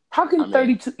saying? How can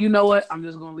 32? You know what? I'm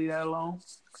just gonna leave that alone,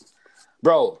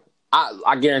 bro.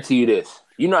 I guarantee you this.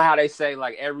 You know how they say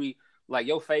like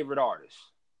your favorite artist,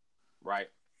 right?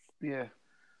 Yeah.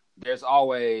 There's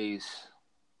always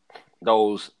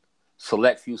those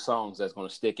select few songs that's gonna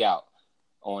stick out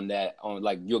on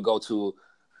like you'll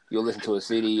listen to a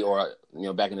CD or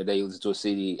back in the day you listen to a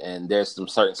CD and there's some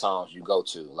certain songs you go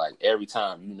to like every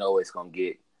time it's gonna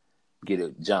get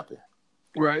it jumping.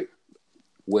 Right.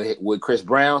 With Chris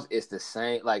Brown's, it's the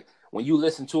same. Like when you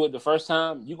listen to it the first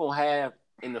time, you're gonna have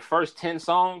in the first 10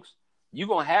 songs, you're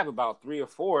gonna have about 3 or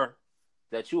 4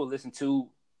 that you will listen to.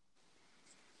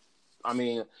 I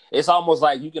mean, it's almost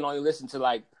like you can only listen to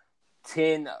like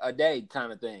 10 a day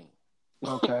kind of thing.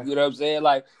 Okay. You know what I'm saying?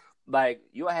 Like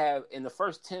you'll have in the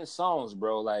first 10 songs,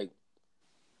 bro, like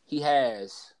he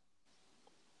has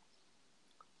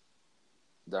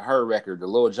the Her record, the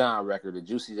Lil Jon record, the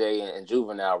Juicy J and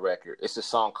Juvenile record. It's a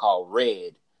song called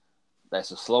Red.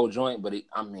 That's a slow joint, but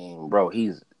bro,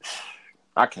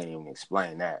 I can't even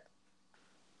explain that.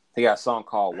 He got a song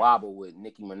called Wobble with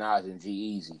Nicki Minaj and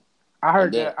G-Eazy. I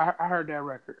heard that. I heard that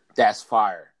record. That's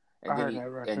fire. I heard that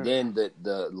record. And then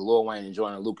the Lil Wayne and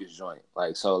Jordan Lucas joint.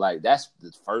 Like, so like that's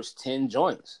the first 10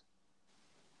 joints.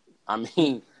 I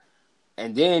mean,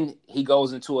 and then he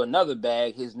goes into another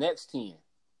bag, his next 10. You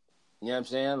know what I'm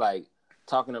saying? Like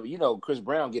talking about, Chris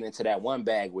Brown get into that one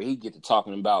bag where he get to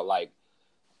talking about like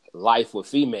life with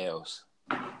females.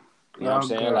 You know what I'm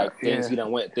saying? God. Like things he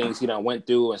done went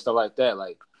through and stuff like that.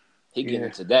 Like he get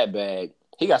into that bag.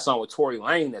 He got something with Tory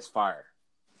Lane that's fire.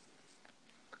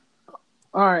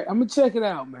 All right, I'm gonna check it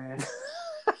out, man.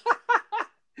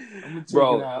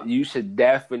 Bro, you should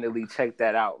definitely check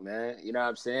that out, man. You know what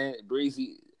I'm saying?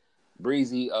 Breezy. Were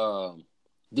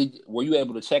you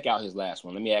able to check out his last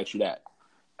one? Let me ask you that.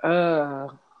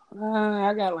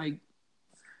 I got like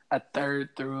a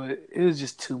third through it. It was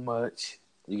just too much.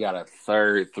 You got a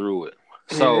third through it,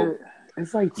 so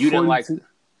it's like you 42. Didn't like.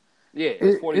 Yeah,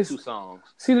 it's 42 songs.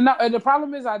 See, the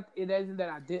problem is it isn't that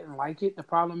I didn't like it. The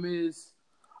problem is,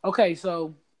 okay,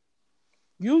 so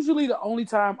usually the only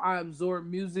time I absorb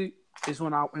music is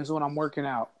when I'm working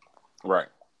out. Right.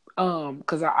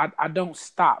 Because I don't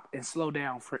stop and slow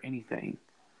down for anything.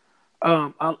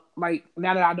 Like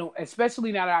now that I don't,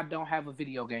 especially now that I don't have a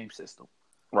video game system.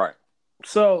 Right.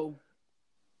 So,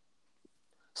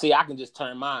 see, I can just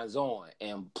turn mine on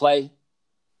and play.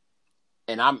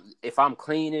 And if I'm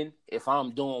cleaning, if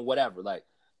I'm doing whatever, like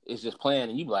it's just playing,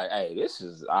 and you be like, "Hey, this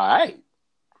is all right."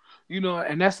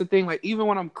 And that's the thing. Like even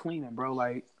when I'm cleaning, bro,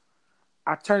 like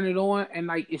I turn it on and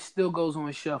like it still goes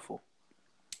on shuffle.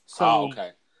 So, okay,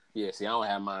 yeah. See, I don't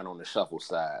have mine on the shuffle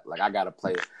side. Like I gotta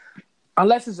play it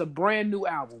unless it's a brand new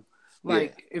album.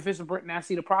 Like if it's now,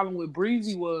 see the problem with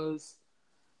Breezy was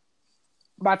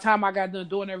by the time I got done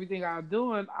doing everything I was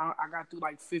doing, I got through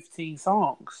like 15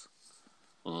 songs.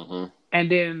 Mm-hmm. And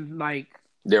then, like...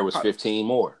 There was 15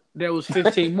 more. There was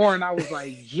 15 more, and I was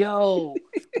like, yo,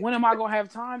 when am I going to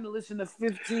have time to listen to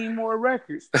 15 more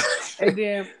records? And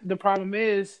then the problem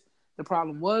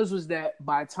was that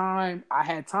by the time I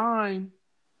had time,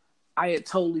 I had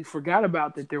totally forgot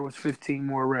about that there was 15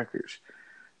 more records.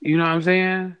 You know what I'm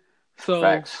saying? So,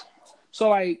 Facts. So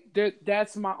like,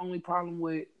 that's my only problem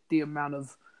with the amount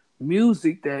of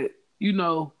music that,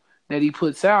 that he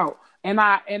puts out. And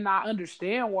I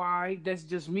understand why. That's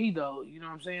just me though. You know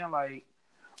what I'm saying? Like,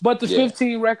 but the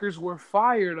 15 records were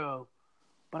fire though.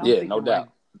 But I'm thinking, no doubt.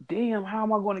 Like, damn, how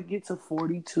am I going to get to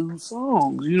 42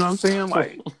 songs? You know what I'm saying?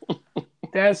 Like,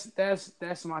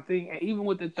 that's my thing. And even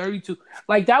with the 32,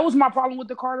 like that was my problem with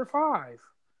the Carter 5.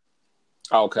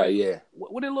 Okay, like, yeah.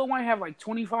 What did Lil Wayne have? Like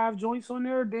 25 joints on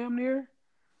there, damn near.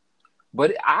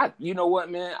 But you know what,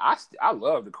 man? I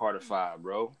love the Carter 5,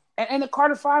 bro. And the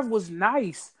Carter 5 was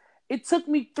nice. It took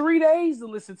me 3 days to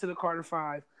listen to the Carter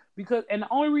 5 and the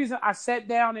only reason I sat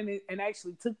down and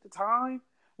actually took the time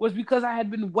was because I had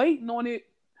been waiting on it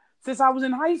since I was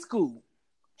in high school.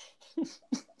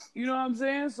 You know what I'm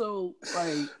saying? So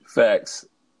like facts.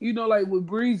 Like with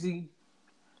Breezy,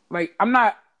 like I'm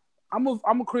a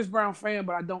Chris Brown fan,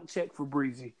 but I don't check for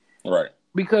Breezy. Right.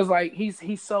 Because like he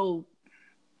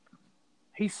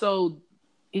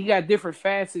got different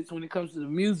facets when it comes to the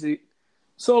music.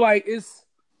 So like it's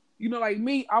like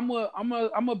me, I'm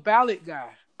a ballad guy.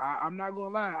 I'm not gonna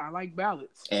lie, I like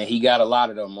ballads. And he got a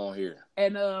lot of them on here.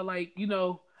 And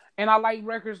and I like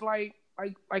records like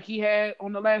he had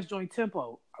on the last joint,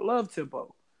 Tempo. I love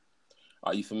Tempo.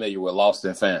 Are you familiar with Lost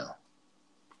and Found?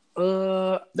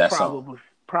 That's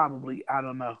probably. I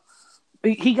don't know.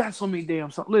 He got so many damn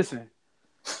songs. Listen,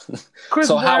 Chris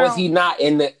so Brown, how is he not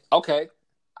in the? Okay,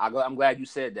 I'm glad you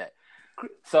said that.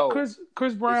 So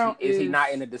Chris Brown is he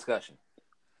not in the discussion?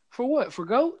 For what? For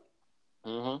GOAT?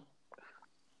 Mm-hmm.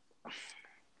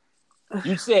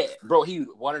 You said, bro, he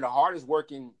one of the hardest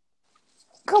working.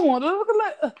 Come on,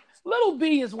 Little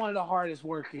B is one of the hardest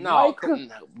working. No,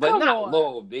 but not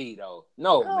Lil B though.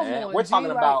 No, man, we're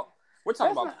talking about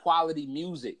quality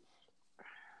music.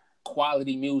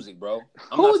 Quality music, bro.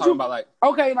 I'm not talking about like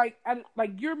okay, like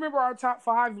you remember our top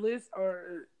 5 list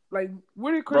or like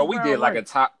where did Chris? Bro, we Brown did like rank? a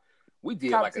top. We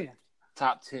did top like 10. a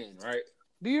top 10, right?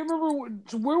 Do you remember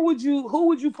who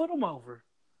would you put him over?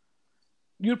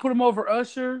 You'd put him over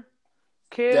Usher,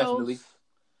 Kels. Definitely.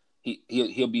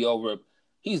 He'll be over.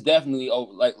 He's definitely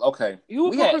over. Like, okay, You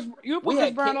would put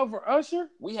Chris Brown over Usher.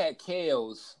 We had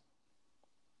Kels.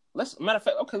 Matter of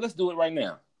fact, okay, let's do it right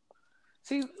now.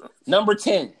 See, number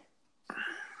 10.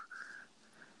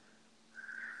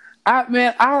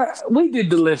 We did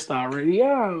the list already.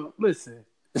 Yeah, listen.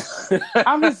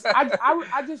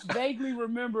 I just vaguely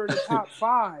remember the top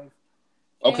 5.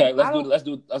 Okay, let's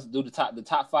do the top. The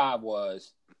top 5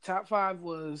 was. Top 5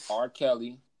 was R.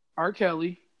 Kelly. R.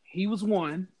 Kelly. He was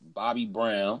 1. Bobby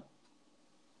Brown.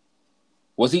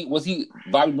 Was he?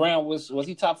 Bobby Brown was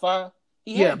he top 5?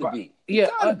 He had to be. He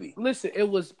gotta be. Listen, it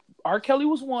was R. Kelly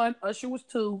was 1, Usher was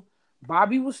 2,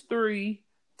 Bobby was 3,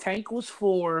 Tank was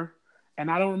 4, and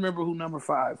I don't remember who number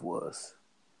 5 was.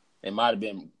 It might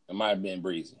have been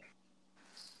Breezy.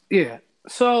 Yeah.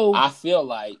 So I feel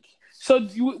like. So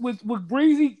would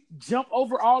Breezy jump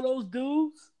over all those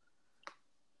dudes?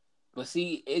 But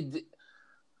see it.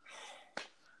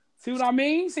 See what I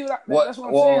mean? That's what I'm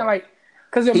saying. Like,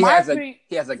 because in my opinion,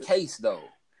 he has a case though.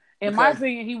 In my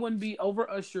opinion, he wouldn't be over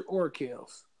Usher or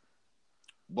Kels.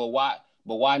 But why?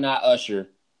 But why not Usher?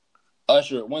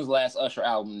 Usher. When's the last Usher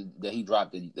album that he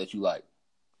dropped that you like?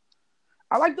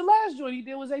 I like the last joint he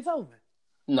did with Zaytoven.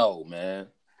 No, man,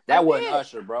 that wasn't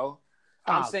Usher, bro.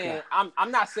 I'm saying God.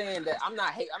 I'm not saying that. I'm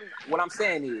not. What I'm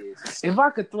saying is, if I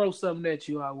could throw something at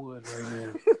you, I would right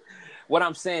now. What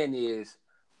I'm saying is,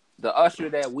 the Usher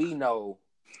that we know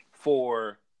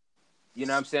for, you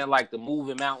know what I'm saying, like the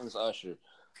Moving Mountains Usher,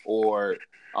 or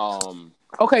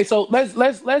Okay, so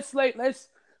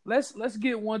let's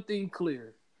get one thing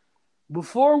clear.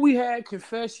 Before we had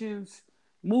Confessions,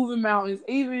 Moving Mountains,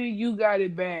 even You Got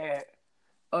It Bad,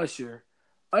 Usher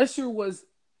was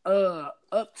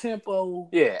up tempo.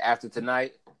 Yeah, After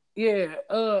Tonight. Yeah,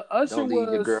 Usher Don't leave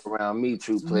your girl around me,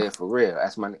 true player for real.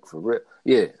 That's my nigga for real.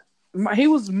 Yeah. He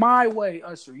was my way,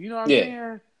 Usher. You know what I'm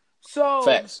saying? So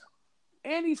facts.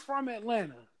 And he's from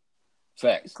Atlanta.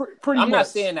 Facts. Pretty I'm much. not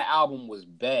saying the album was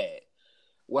bad.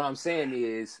 What I'm saying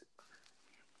is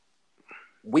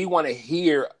we want to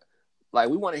hear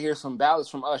some ballads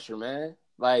from Usher, man.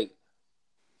 Like,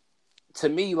 to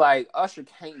me, like, Usher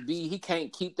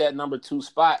can't keep that number 2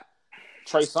 spot.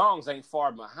 Trey Songz ain't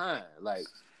far behind. Like,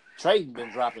 Trey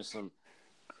been dropping some.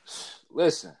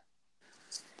 Listen,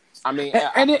 I mean,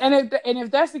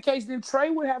 if that's the case, then Trey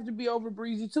would have to be over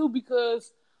Breezy too,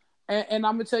 because, and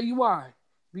I'm gonna tell you why.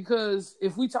 Because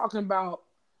if we talking about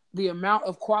the amount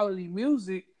of quality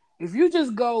music, if you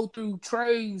just go through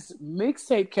Trey's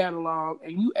mixtape catalog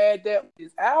and you add that with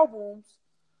his albums,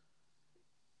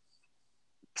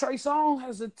 Trey Songz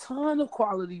has a ton of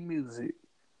quality music.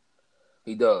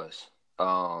 He does.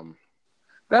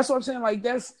 That's what I'm saying. Like,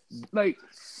 that's like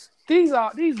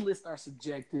these lists are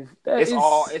subjective.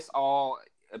 It's all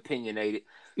opinionated.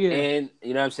 Yeah. And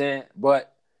you know what I'm saying?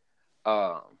 But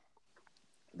the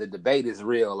debate is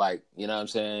real, like, you know what I'm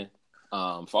saying?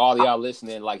 For all of y'all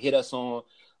listening, like, hit us on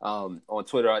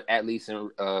Twitter at Lisa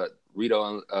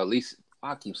Rito and Lisa.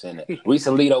 I keep saying that. Reese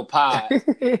Lito Pod.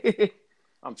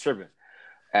 I'm tripping.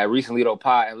 At Reese Lito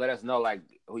Pod, and let us know, like,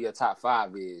 who your top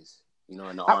 5 is, you know,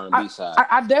 in the R&B side.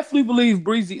 I definitely believe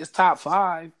Breezy is top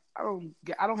 5. I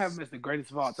don't have him as the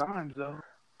greatest of all time, though.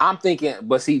 I'm thinking,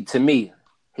 but see, to me,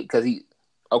 because we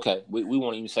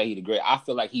won't even say he's the great. I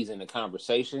feel like he's in the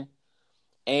conversation,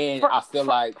 and I feel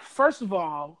like, first of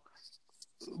all,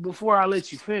 before I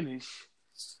let you finish,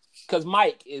 because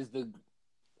Mike is the,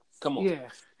 come on,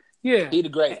 yeah, he the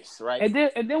greatest, right?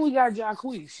 And then we got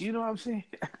Jacquees. You know what I'm saying?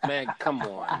 Man, come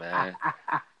on, man.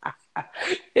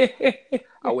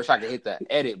 I wish I could hit that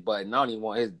edit button. I don't even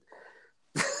want his.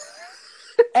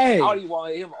 Hey, I don't even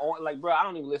want him on. Like, bro, I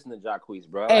don't even listen to Jacquees,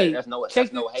 bro. Hey, like, that's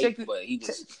no hate, but he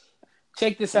just.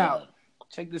 Check this out.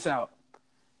 Check this out.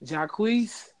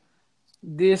 Jacquees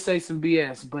did say some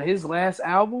BS, but his last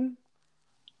album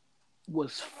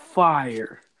was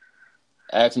fire.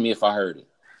 Ask me if I heard it.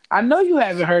 I know you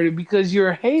haven't heard it because you're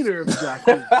a hater of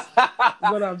Jacquees.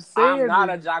 But I'm saying, I'm not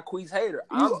a Jacquees hater.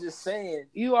 I'm just saying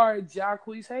you are a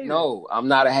Jacquees hater. No, I'm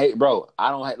not a hate, bro. I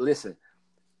don't listen.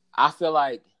 I feel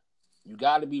like you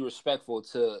got to be respectful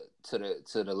to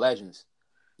the legends.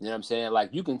 You know what I'm saying?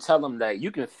 Like, you can tell them that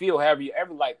you can feel however you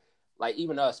ever like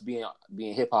even us being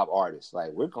hip hop artists,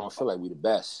 like, we're gonna feel like we the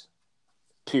best.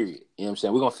 Period. You know what I'm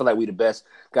saying? We're gonna feel like we the best,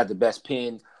 got the best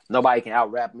pen. Nobody can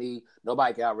out rap me.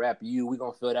 Nobody can out rap you. We're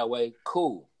gonna feel that way.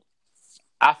 Cool.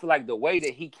 I feel like the way that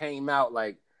he came out,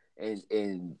 like,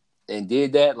 and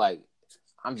did that, like,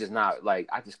 I'm just not, like,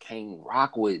 I just can't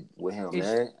rock with him,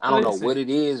 man. I don't know what it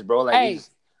is, bro. Like, hey,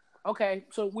 okay,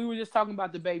 so we were just talking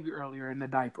about the baby earlier in the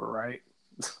diaper, right?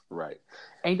 Right.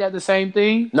 Ain't that the same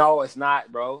thing? No, it's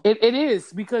not, bro. It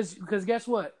is because guess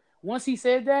what? Once he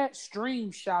said that,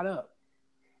 streams shot up.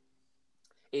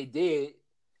 It did,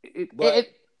 It, but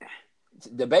it,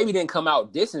 the baby didn't come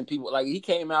out dissing people. Like he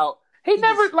came out. he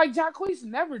never like Jacquees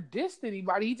never dissed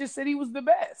anybody. He just said he was the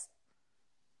best.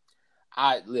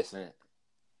 Listen.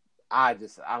 I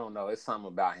don't know. It's something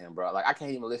about him, bro. Like I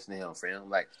can't even listen to him, fam.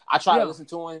 Like I tried to listen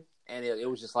to him, and it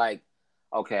was just like,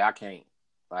 okay, I can't.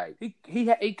 Like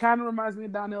he kind of reminds me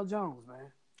of Donnell Jones,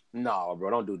 man. No, bro,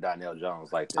 don't do Donnell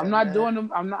Jones like that. I'm not doing him.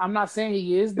 I'm not saying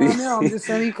he is Donnell. I'm just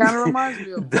saying he kind of reminds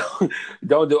me of him.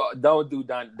 don't do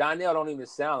Donnell. Don't even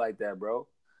sound like that, bro.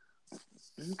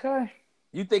 Okay.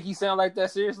 You think he sound like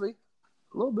that seriously?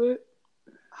 A little bit.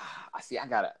 I see.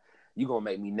 You gonna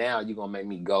make me now? You gonna make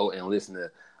me go and listen to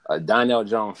a Donnell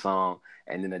Jones song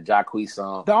and then a Jacquees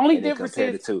song? The only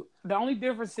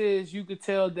difference is you could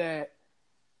tell that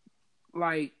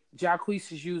like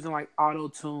Jacquees is using like auto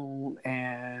tune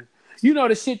and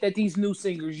the shit that these new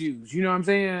singers use. You know what I'm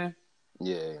saying?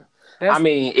 Yeah. I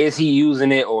mean, is he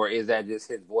using it or is that just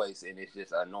his voice and it's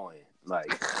just annoying?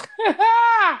 Like,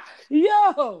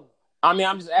 yo. I mean,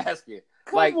 I'm just asking.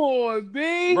 Come on,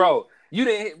 B. Bro, you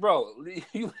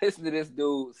listen to this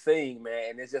dude sing,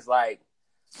 man, and it's just like,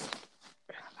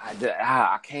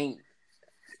 I can't.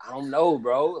 I don't know,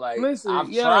 bro. Like, listen,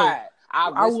 I've tried.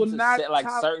 I will not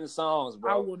certain songs,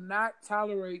 bro. I will not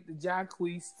tolerate the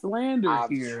Jacquees slander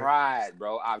here. I've tried,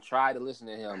 bro. I've tried to listen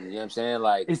to him. You know what I'm saying?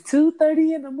 Like it's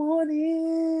 2:30 in the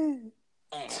morning.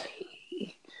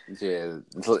 Yeah,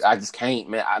 I just can't,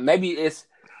 man. Maybe it's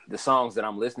the songs that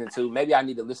I'm listening to. Maybe I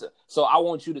need to listen. So I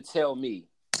want you to tell me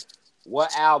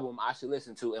what album I should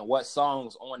listen to and what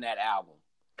songs on that album.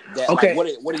 Okay.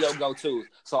 Like, what are your go-tos?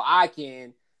 So I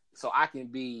can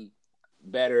be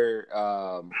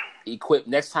better equipped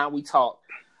next time we talk.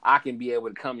 I can be able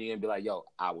to come to you and be like, yo,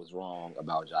 I was wrong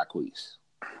about Jacquees.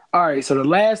 All right, so the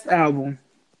last album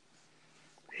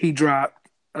he dropped,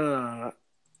 I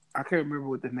can't remember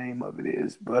what the name of it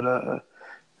is, but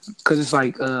because it's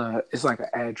like an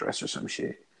address or some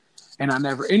shit. And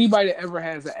anybody that ever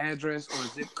has an address or a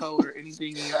zip code or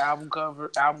anything in your album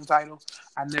title,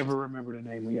 I never remember the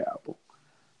name of your album.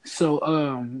 So,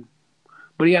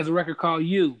 but he has a record called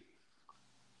You.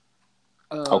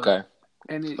 Okay.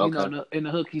 And in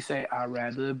the hook he say, "I'd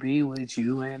rather be with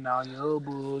you and all your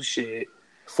bullshit."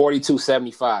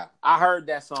 4275. I heard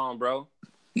that song, bro.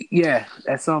 Yeah,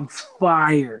 that song's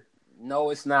fire. No,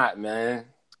 it's not, man.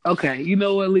 Okay, you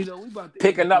know what, Lito? We about to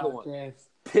pick another one.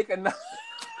 Pick another.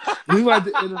 We about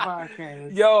to end the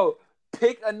podcast. Yo,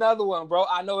 pick another one, bro.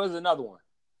 I know there's another one.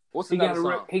 What's another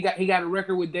song? He got a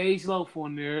record with Dej Loaf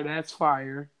on there. That's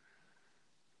fire.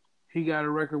 He got a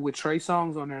record with Trey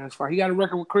Songz on there. That's fire. He got a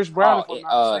record with Chris Brown, if I'm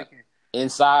not mistaken.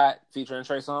 Inside featuring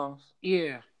Trey Songz?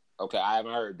 Yeah. Okay, I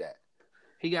haven't heard that.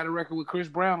 He got a record with Chris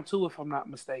Brown too, if I'm not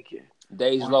mistaken.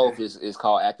 Dej Loaf is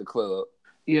called At the Club.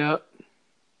 Yep.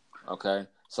 Okay.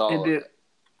 So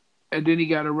and then he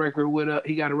got a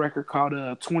record called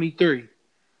 23.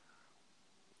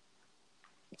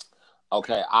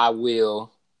 Okay, I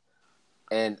will.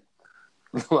 And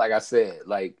like I said,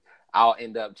 like I'll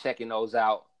end up checking those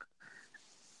out.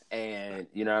 And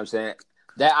you know what I'm saying?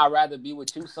 That I'd rather be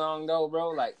with you song though, bro.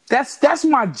 Like that's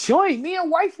my joint. Me and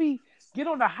wifey get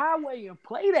on the highway and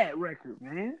play that record,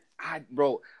 man.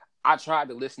 I tried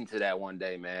to listen to that one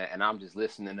day, man, and I'm just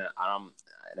listening to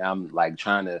I'm like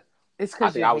trying to. It's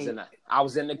because I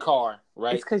was in the car,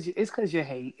 right? It's because you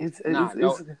hate.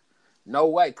 No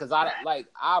way, because I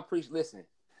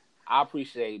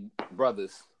appreciate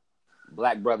brothers,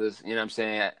 black brothers. You know what I'm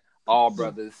saying? All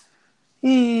brothers.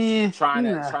 Yeah, trying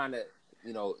to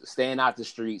staying out the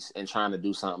streets and trying to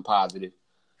do something positive.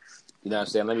 You know what I'm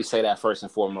saying? Let me say that first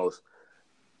and foremost.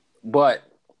 But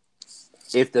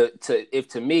if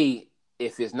to me,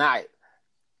 if it's not,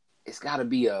 it's got to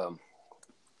be I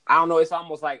don't know. It's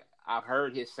almost like I've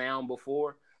heard his sound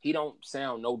before. He don't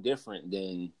sound no different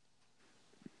than,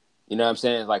 you know what I'm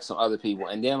saying, like some other people.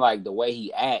 And then like the way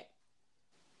he act,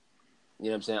 you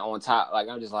know what I'm saying, on top, like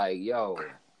I'm just like, yo,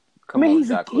 come on,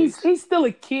 Jacquees. He's still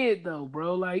a kid though,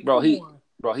 bro. Like, he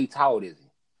how old is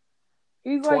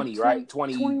he? He's 20, like right?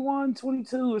 20, 21,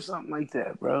 22 or something like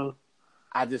that, bro.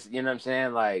 I just, you know what I'm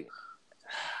saying, like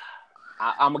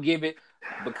I'm gonna give it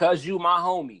because you my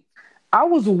homie. I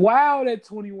was wild at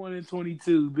 21 and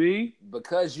 22, B.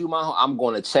 Because you my homie, I'm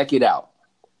gonna check it out.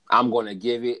 I'm gonna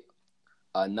give it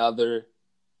another,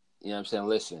 you know what I'm saying,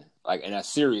 listen, like, and a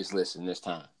serious listen this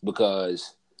time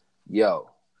because, yo,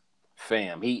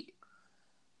 fam,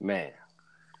 man.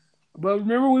 But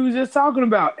remember we was just talking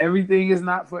about everything is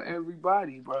not for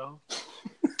everybody, bro.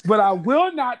 But I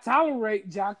will not tolerate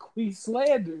Jacquees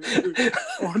slander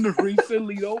on the recent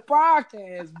Lido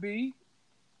podcast, B.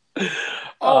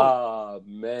 Oh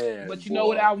man. But you know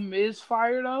what album is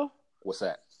fire though? What's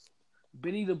that?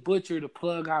 Benny the Butcher, The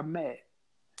Plug I Met.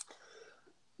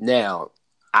 Now,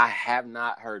 I have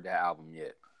not heard that album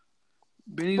yet.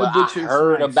 Benny but the Butcher I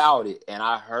heard nice. about it, and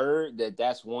I heard that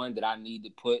that's one that I need to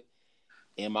put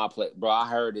in my play. Bro, I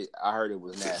heard it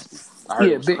was nasty. I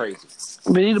heard it was crazy.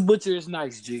 Benny the Butcher is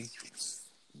nice, G.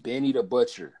 Benny the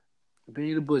Butcher.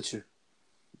 Benny the Butcher.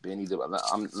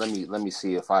 Let me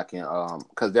see if I can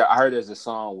because I heard there's a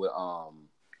song with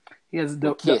he has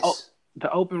with Kiss. The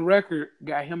open record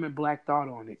got him and Black Thought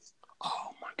on it.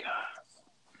 Oh my god.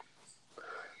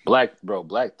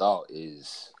 Black Thought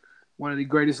is one of the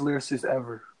greatest lyricists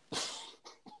ever.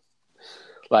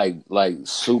 like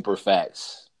super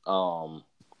facts. Hold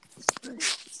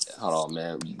on,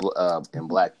 man. In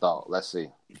Black Thought. Let's see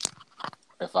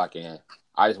if I can.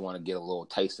 I just want to get a little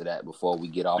taste of that before we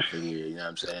get off of here. You know what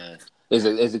I'm saying?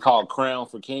 Is it called Crown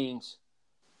for Kings?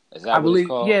 Is that what it's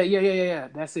called? Yeah.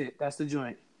 That's it. That's the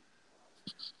joint.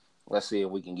 Let's see if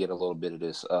we can get a little bit of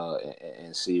this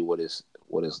and see what he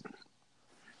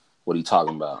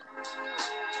talking about.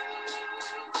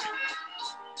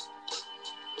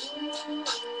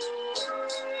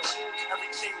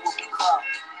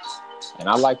 And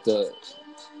I like got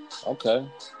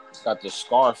the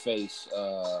Scarface.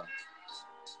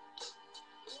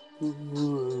 This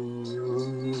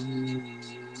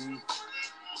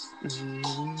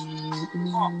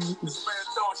man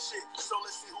throwing shit, so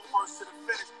let's see who first to the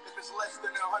finish. If it's less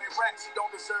than 100 racks, you don't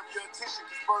deserve your attention,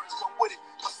 cause burdens come with it.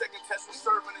 My second test was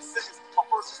serving a sentence. My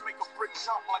first was make a brick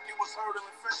jump like it was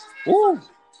hurdling fences. Ooh.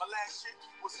 My last shit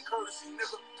was a courtesy,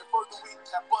 nigga. And further we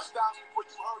at bus downs before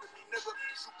you heard of me, nigga.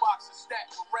 Shoe boxes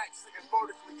stacked with racks sitting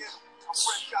vertically in them. I'm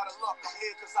fresh out of luck. I'm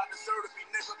here cause I deserve to be,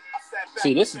 nigga. I sat back.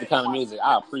 See, this is the kind of music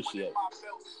I appreciate. My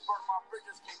belts, burn my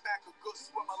bridges, came back a good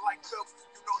swimmer like Phelps.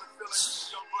 You know the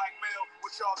feeling, young black male. What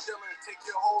y'all dealing? Take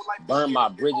your whole life. Burn my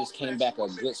bridges, came back a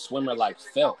good swimmer like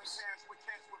Phelps.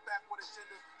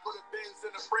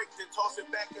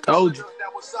 Told you.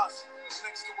 That was us.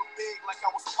 Next to a big like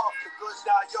I was Puff, the good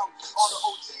die young. All the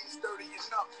OGs 30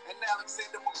 and up. And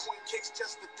Alexander McQueen kicks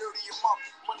just to dirty him up.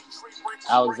 Money tree breaks.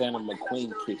 Alexander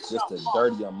McQueen kicks just to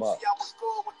dirty him up. See, I was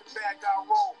good with the bad guy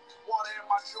roll. Water in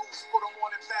my shoes, put them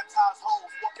on and baptize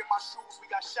hoes. Walk in my shoes, we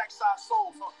got shack size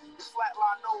souls. The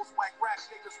flatline nose, whack rap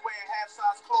niggas wearing half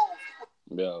size clothes.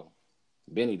 Yo,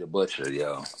 Benny the Butcher,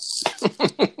 yo.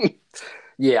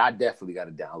 Yeah, I definitely got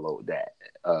to download that.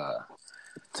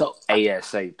 So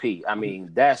ASAP. I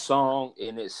mean, that song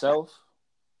in itself.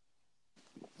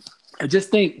 I just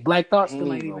think Black Thought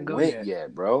still ain't even going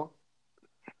yet, bro.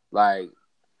 Like,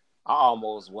 I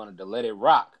almost wanted to let it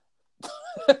rock.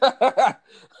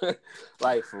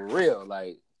 Like, for real.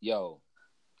 Like, yo,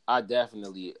 I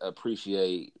definitely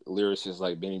appreciate lyricists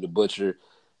like Benny the Butcher,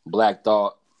 Black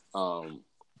Thought. You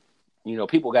know,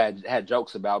 people had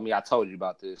jokes about me. I told you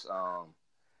about this.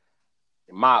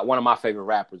 One of my favorite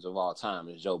rappers of all time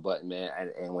is Joe Budden, man.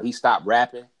 And when he stopped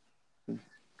rapping,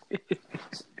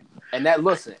 and that's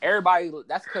because everybody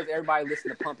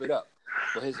listened to Pump It Up.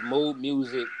 But his mood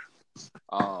music,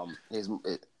 Joe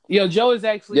is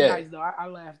actually nice though. I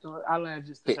laughed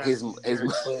just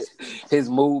his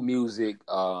mood music,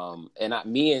 and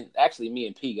me and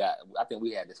P I think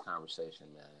we had this conversation,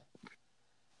 man.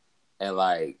 And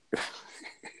like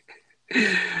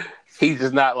he's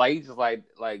just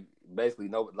basically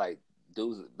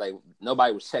dudes like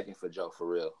nobody was checking for Joe for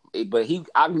real. But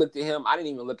I looked at him. I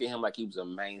didn't even look at him like he was a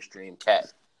mainstream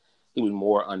cat. He was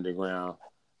more underground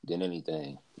than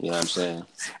anything. You know what I'm saying?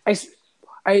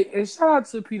 Hey, shout out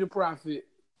to Peter Prophet.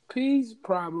 P's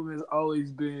problem has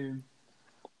always been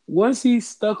once he's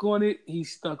stuck on it,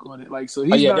 he's stuck on it. Like so,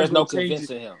 there's no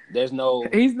convincing him. There's no.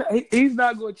 He's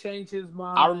not going to change his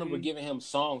mind. I remember giving him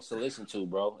songs to listen to,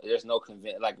 bro. There's no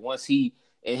convince. Like once he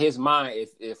in his mind,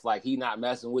 if like he not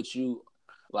messing with you,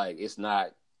 like it's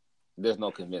not. There's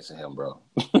no convincing him, bro.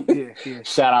 Yeah.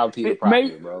 Shout out Peter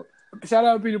Prophet, bro. Shout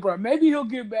out Peter Prophet. Maybe he'll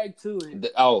get back to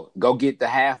it. Go get the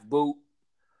half boot.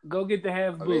 Go get the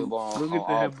half boot. Available on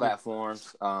all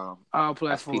platforms. All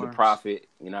platforms. Peter Prophet.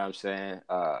 You know what I'm saying?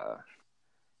 You know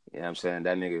what I'm saying?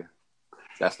 That nigga,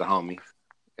 that's the homie.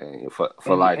 And for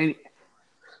life.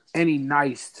 And he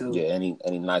nice too. Yeah, and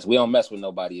he nice. We don't mess with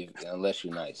nobody unless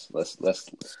you're nice.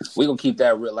 We gonna keep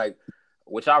that real. Like,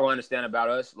 what y'all gonna understand about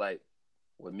us, like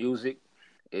with music,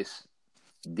 it's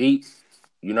deep.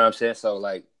 You know what I'm saying? So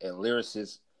like, and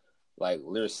lyricism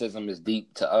is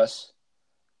deep to us.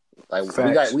 Like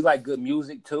we like good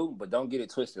music too, but don't get it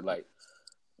twisted. Like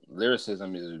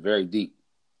lyricism is very deep.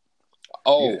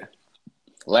 Oh, Yeah.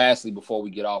 lastly, before we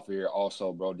get off here,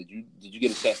 also, bro, did you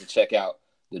get a chance to check out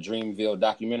the Dreamville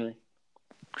documentary?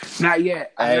 Not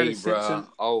yet. I got Hey, it sent bro. to.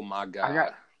 Oh my I got.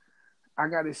 God. I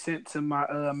got it sent to my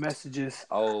messages.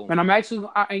 Oh, And I'm actually,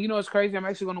 and you know what's crazy? I'm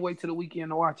actually going to wait till the weekend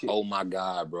to watch it. oh my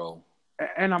God, bro.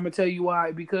 And I'm gonna tell you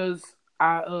why. Because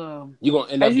You're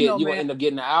gonna end up as you know, getting you gonna man. end up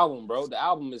getting the album, bro. The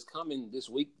album is coming this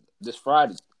week, this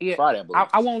Friday. Yeah, Friday, I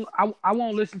believe. I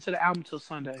won't listen to the album till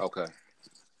Sunday. Okay.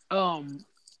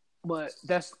 But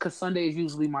that's because Sunday is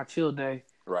usually my chill day.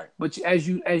 Right. But as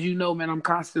you know, man, I'm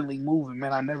constantly moving,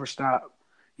 man. I never stop.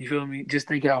 You feel me? Just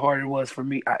think how hard it was for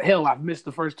me. I've missed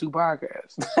the first 2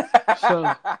 podcasts.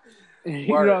 So you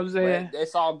know what I'm saying? But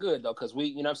it's all good though, because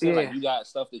you know what I'm saying? Yeah. Like you got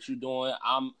stuff that you're doing.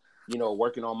 I'm,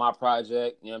 working on my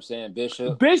project, you know what I'm saying?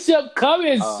 Bishop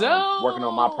coming soon. Working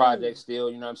on my project still,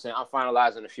 you know what I'm saying? I'm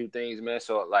finalizing a few things, man.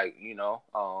 So like, yeah, you know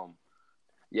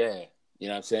what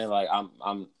I'm saying? Like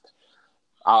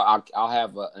I'll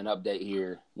have an update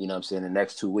here, you know what I'm saying, the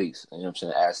next 2 weeks, you know what I'm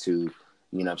saying, as to,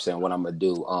 you know what I'm saying, what I'm gonna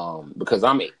do. Because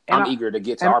I'm eager to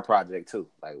get to our project too.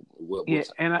 Like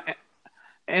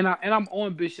and I'm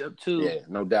on Bishop too. Yeah,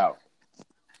 no doubt.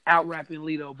 Out rapping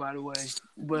Lito, by the way.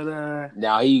 But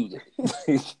now he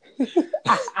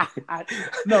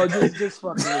no, just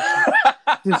fucking with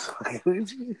you. Just fucking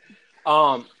with you.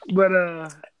 No,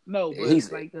 but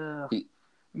he's like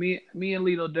me and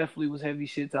Lito definitely was heavy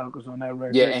shit talkers on that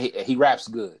record. Yeah, and he raps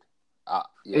good. I'm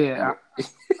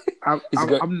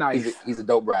nice. He's a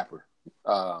dope rapper.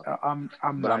 I'm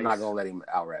but nice. I'm not gonna let him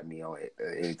out rap me on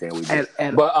anything we do.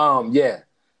 But yeah.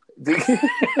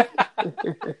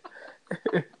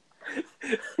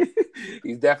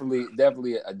 He's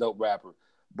definitely a dope rapper.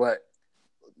 But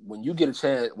when you get a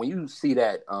chance, when you see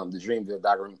that the Dreamville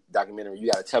documentary,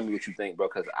 you got to tell me what you think, bro.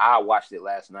 Because I watched it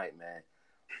last night, man.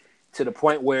 To the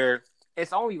point where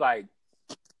it's only like,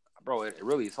 bro, it's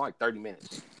only like 30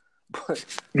 minutes.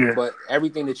 But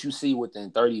everything that you see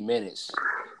within 30 minutes,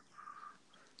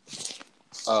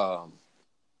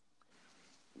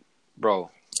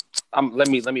 bro, let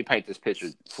me paint this picture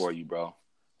for you, bro.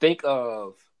 Think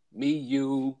of me,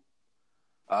 you,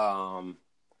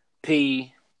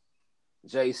 P,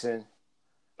 Jason,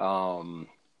 some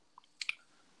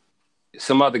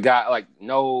other guy like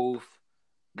Nove,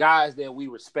 guys that we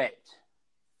respect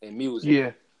in music.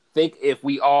 Yeah. Think if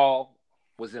we all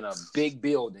was in a big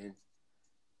building,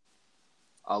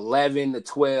 11 to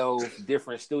 12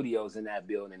 different studios in that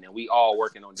building, and we all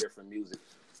working on different music.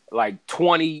 Like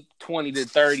 20 to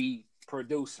 30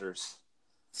 producers.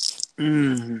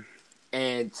 Mm.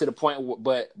 And to the point,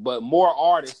 but more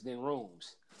artists than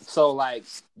rooms. So like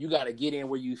you got to get in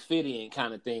where you fit in,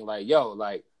 kind of thing. Like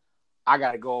like I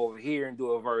got to go over here and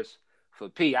do a verse for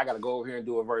P. I got to go over here and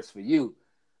do a verse for you.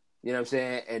 You know what I'm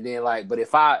saying? And then like, but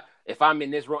if I'm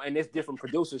in this room and there's different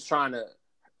producers trying to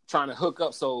hook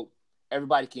up so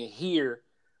everybody can hear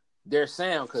their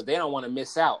sound because they don't want to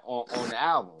miss out on the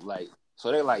album. Like so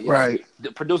they're like, right.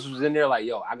 The producers was in there like,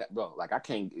 I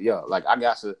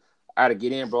gotta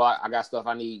get in, bro. I got stuff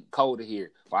I need Cole to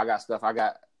hear. Or I got stuff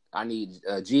I need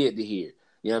Jid to hear.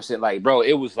 You know what I'm saying? Like, bro,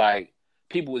 it was like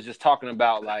people was just talking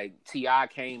about like T.I.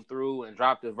 came through and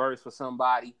dropped a verse for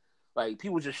somebody. Like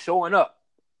people just showing up.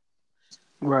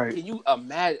 Right. Can you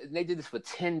imagine? They did this for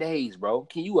 10 days, bro.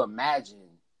 Can you imagine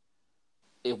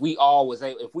if we all was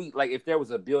able, if there was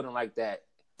a building like that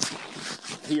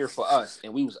here for us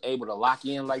and we was able to lock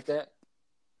in like that?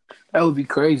 That would be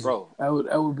crazy, bro. That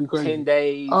would be crazy. 10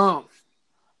 days.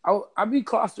 I'd be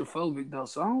claustrophobic though,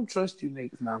 so I don't trust you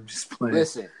niggas. No, I'm just playing.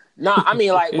 Listen, no, I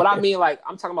mean like what I mean like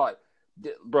I'm talking about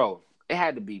like, bro. It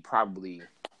had to be probably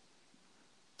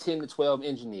 10 to 12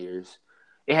 engineers.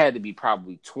 It had to be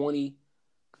probably 20,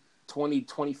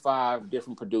 25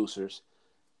 different producers.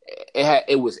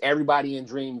 It was everybody in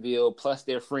Dreamville plus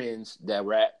their friends that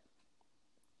rap.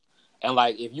 And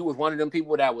like, if you was one of them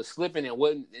people that was slipping and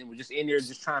was just in there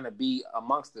just trying to be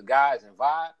amongst the guys and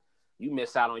vibe, you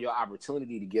miss out on your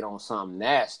opportunity to get on something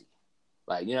nasty.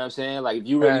 Like, you know what I'm saying? Like, if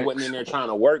you really wasn't in there trying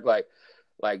to work, like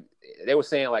they were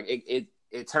saying, like it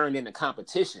turned into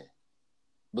competition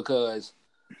because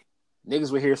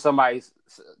niggas would hear somebody's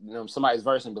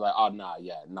verse and be like, oh nah,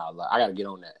 like, I gotta get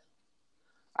on that.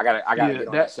 I gotta get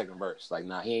on that second verse. Like,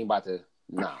 nah, he ain't about to.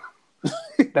 Nah.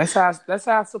 That's how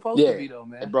it's supposed to be, though,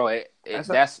 man. Bro,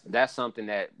 that's something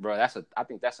that, bro. I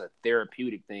think that's a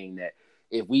therapeutic thing that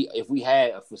if we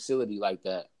had a facility like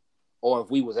that, or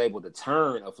if we was able to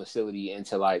turn a facility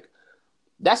into like,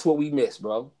 that's what we miss,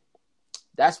 bro.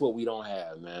 That's what we don't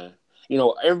have, man. You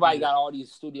know, everybody got all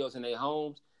these studios in their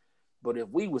homes, but if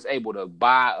we was able to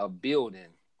buy a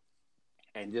building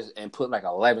and put like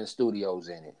 11 studios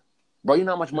in it, Bro, you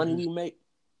know how much money we make?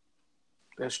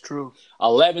 That's true.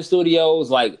 11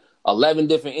 studios, like 11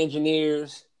 different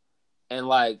engineers, and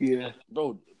like,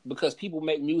 bro, because people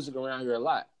make music around here a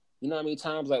lot. You know how many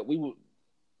times like we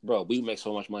make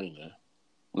so much money, man.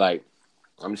 Like,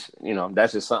 I'm just,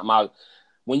 that's just something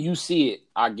when you see it,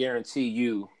 I guarantee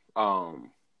you,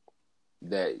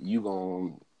 that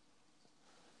your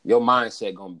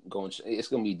mindset it's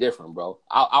gonna be different, bro.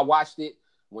 I watched it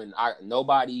when I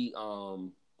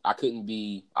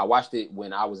watched it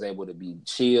when I was able to be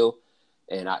chill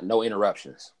and no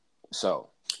interruptions. So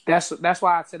that's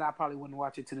why I said I probably wouldn't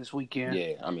watch it till this weekend.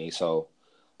 Yeah, I mean, so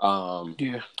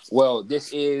well,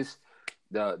 this is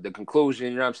the conclusion,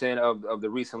 you know what I'm saying, of the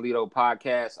recent Lido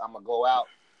podcast. I'm gonna go out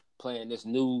playing this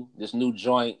new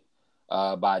joint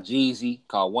by Jeezy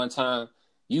called One Time.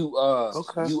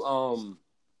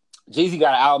 Jeezy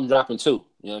got an album dropping too.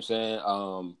 You know what I'm saying?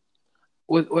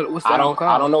 What's the album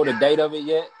called? I don't know the date of it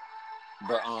yet,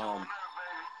 but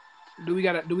do we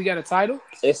got a title?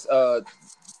 It's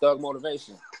Thug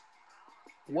Motivation.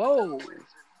 Whoa.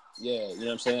 Yeah, you know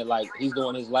what I'm saying? Like, he's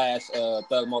doing his last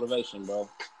Thug Motivation, bro.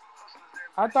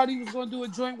 I thought he was going to do a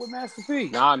joint with Master P.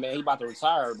 Nah, man, he about to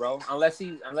retire, bro. Unless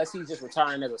he's just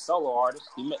retiring as a solo artist.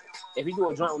 If he do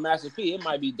a joint with Master P, it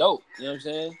might be dope. You know what I'm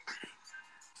saying?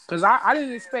 Because I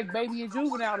didn't expect Baby and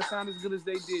Juvenile to sound as good as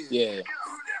they did. Yeah.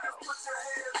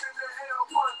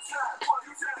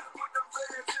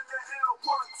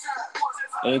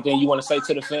 Anything you want to say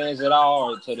to the fans at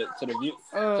all, or to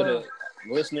the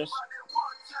listeners?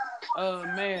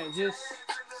 Man, just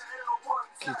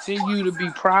continue to be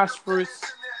prosperous,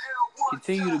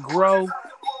 continue to grow.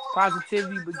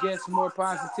 Positivity begets more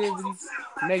positivity.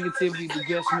 Negativity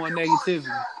begets more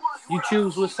negativity. You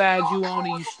choose what side you on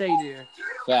and you stay there.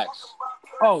 Facts.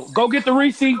 Oh, go get the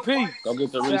Reese EP. Go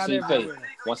get the Reese EP.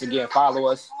 Once again, follow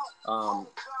us.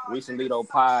 Recent Lido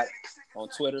Pod on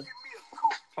Twitter.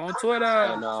 On Twitter.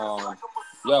 And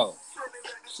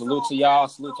salute to y'all.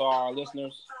 Salute to our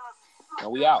listeners. And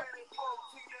we out.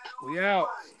 We out.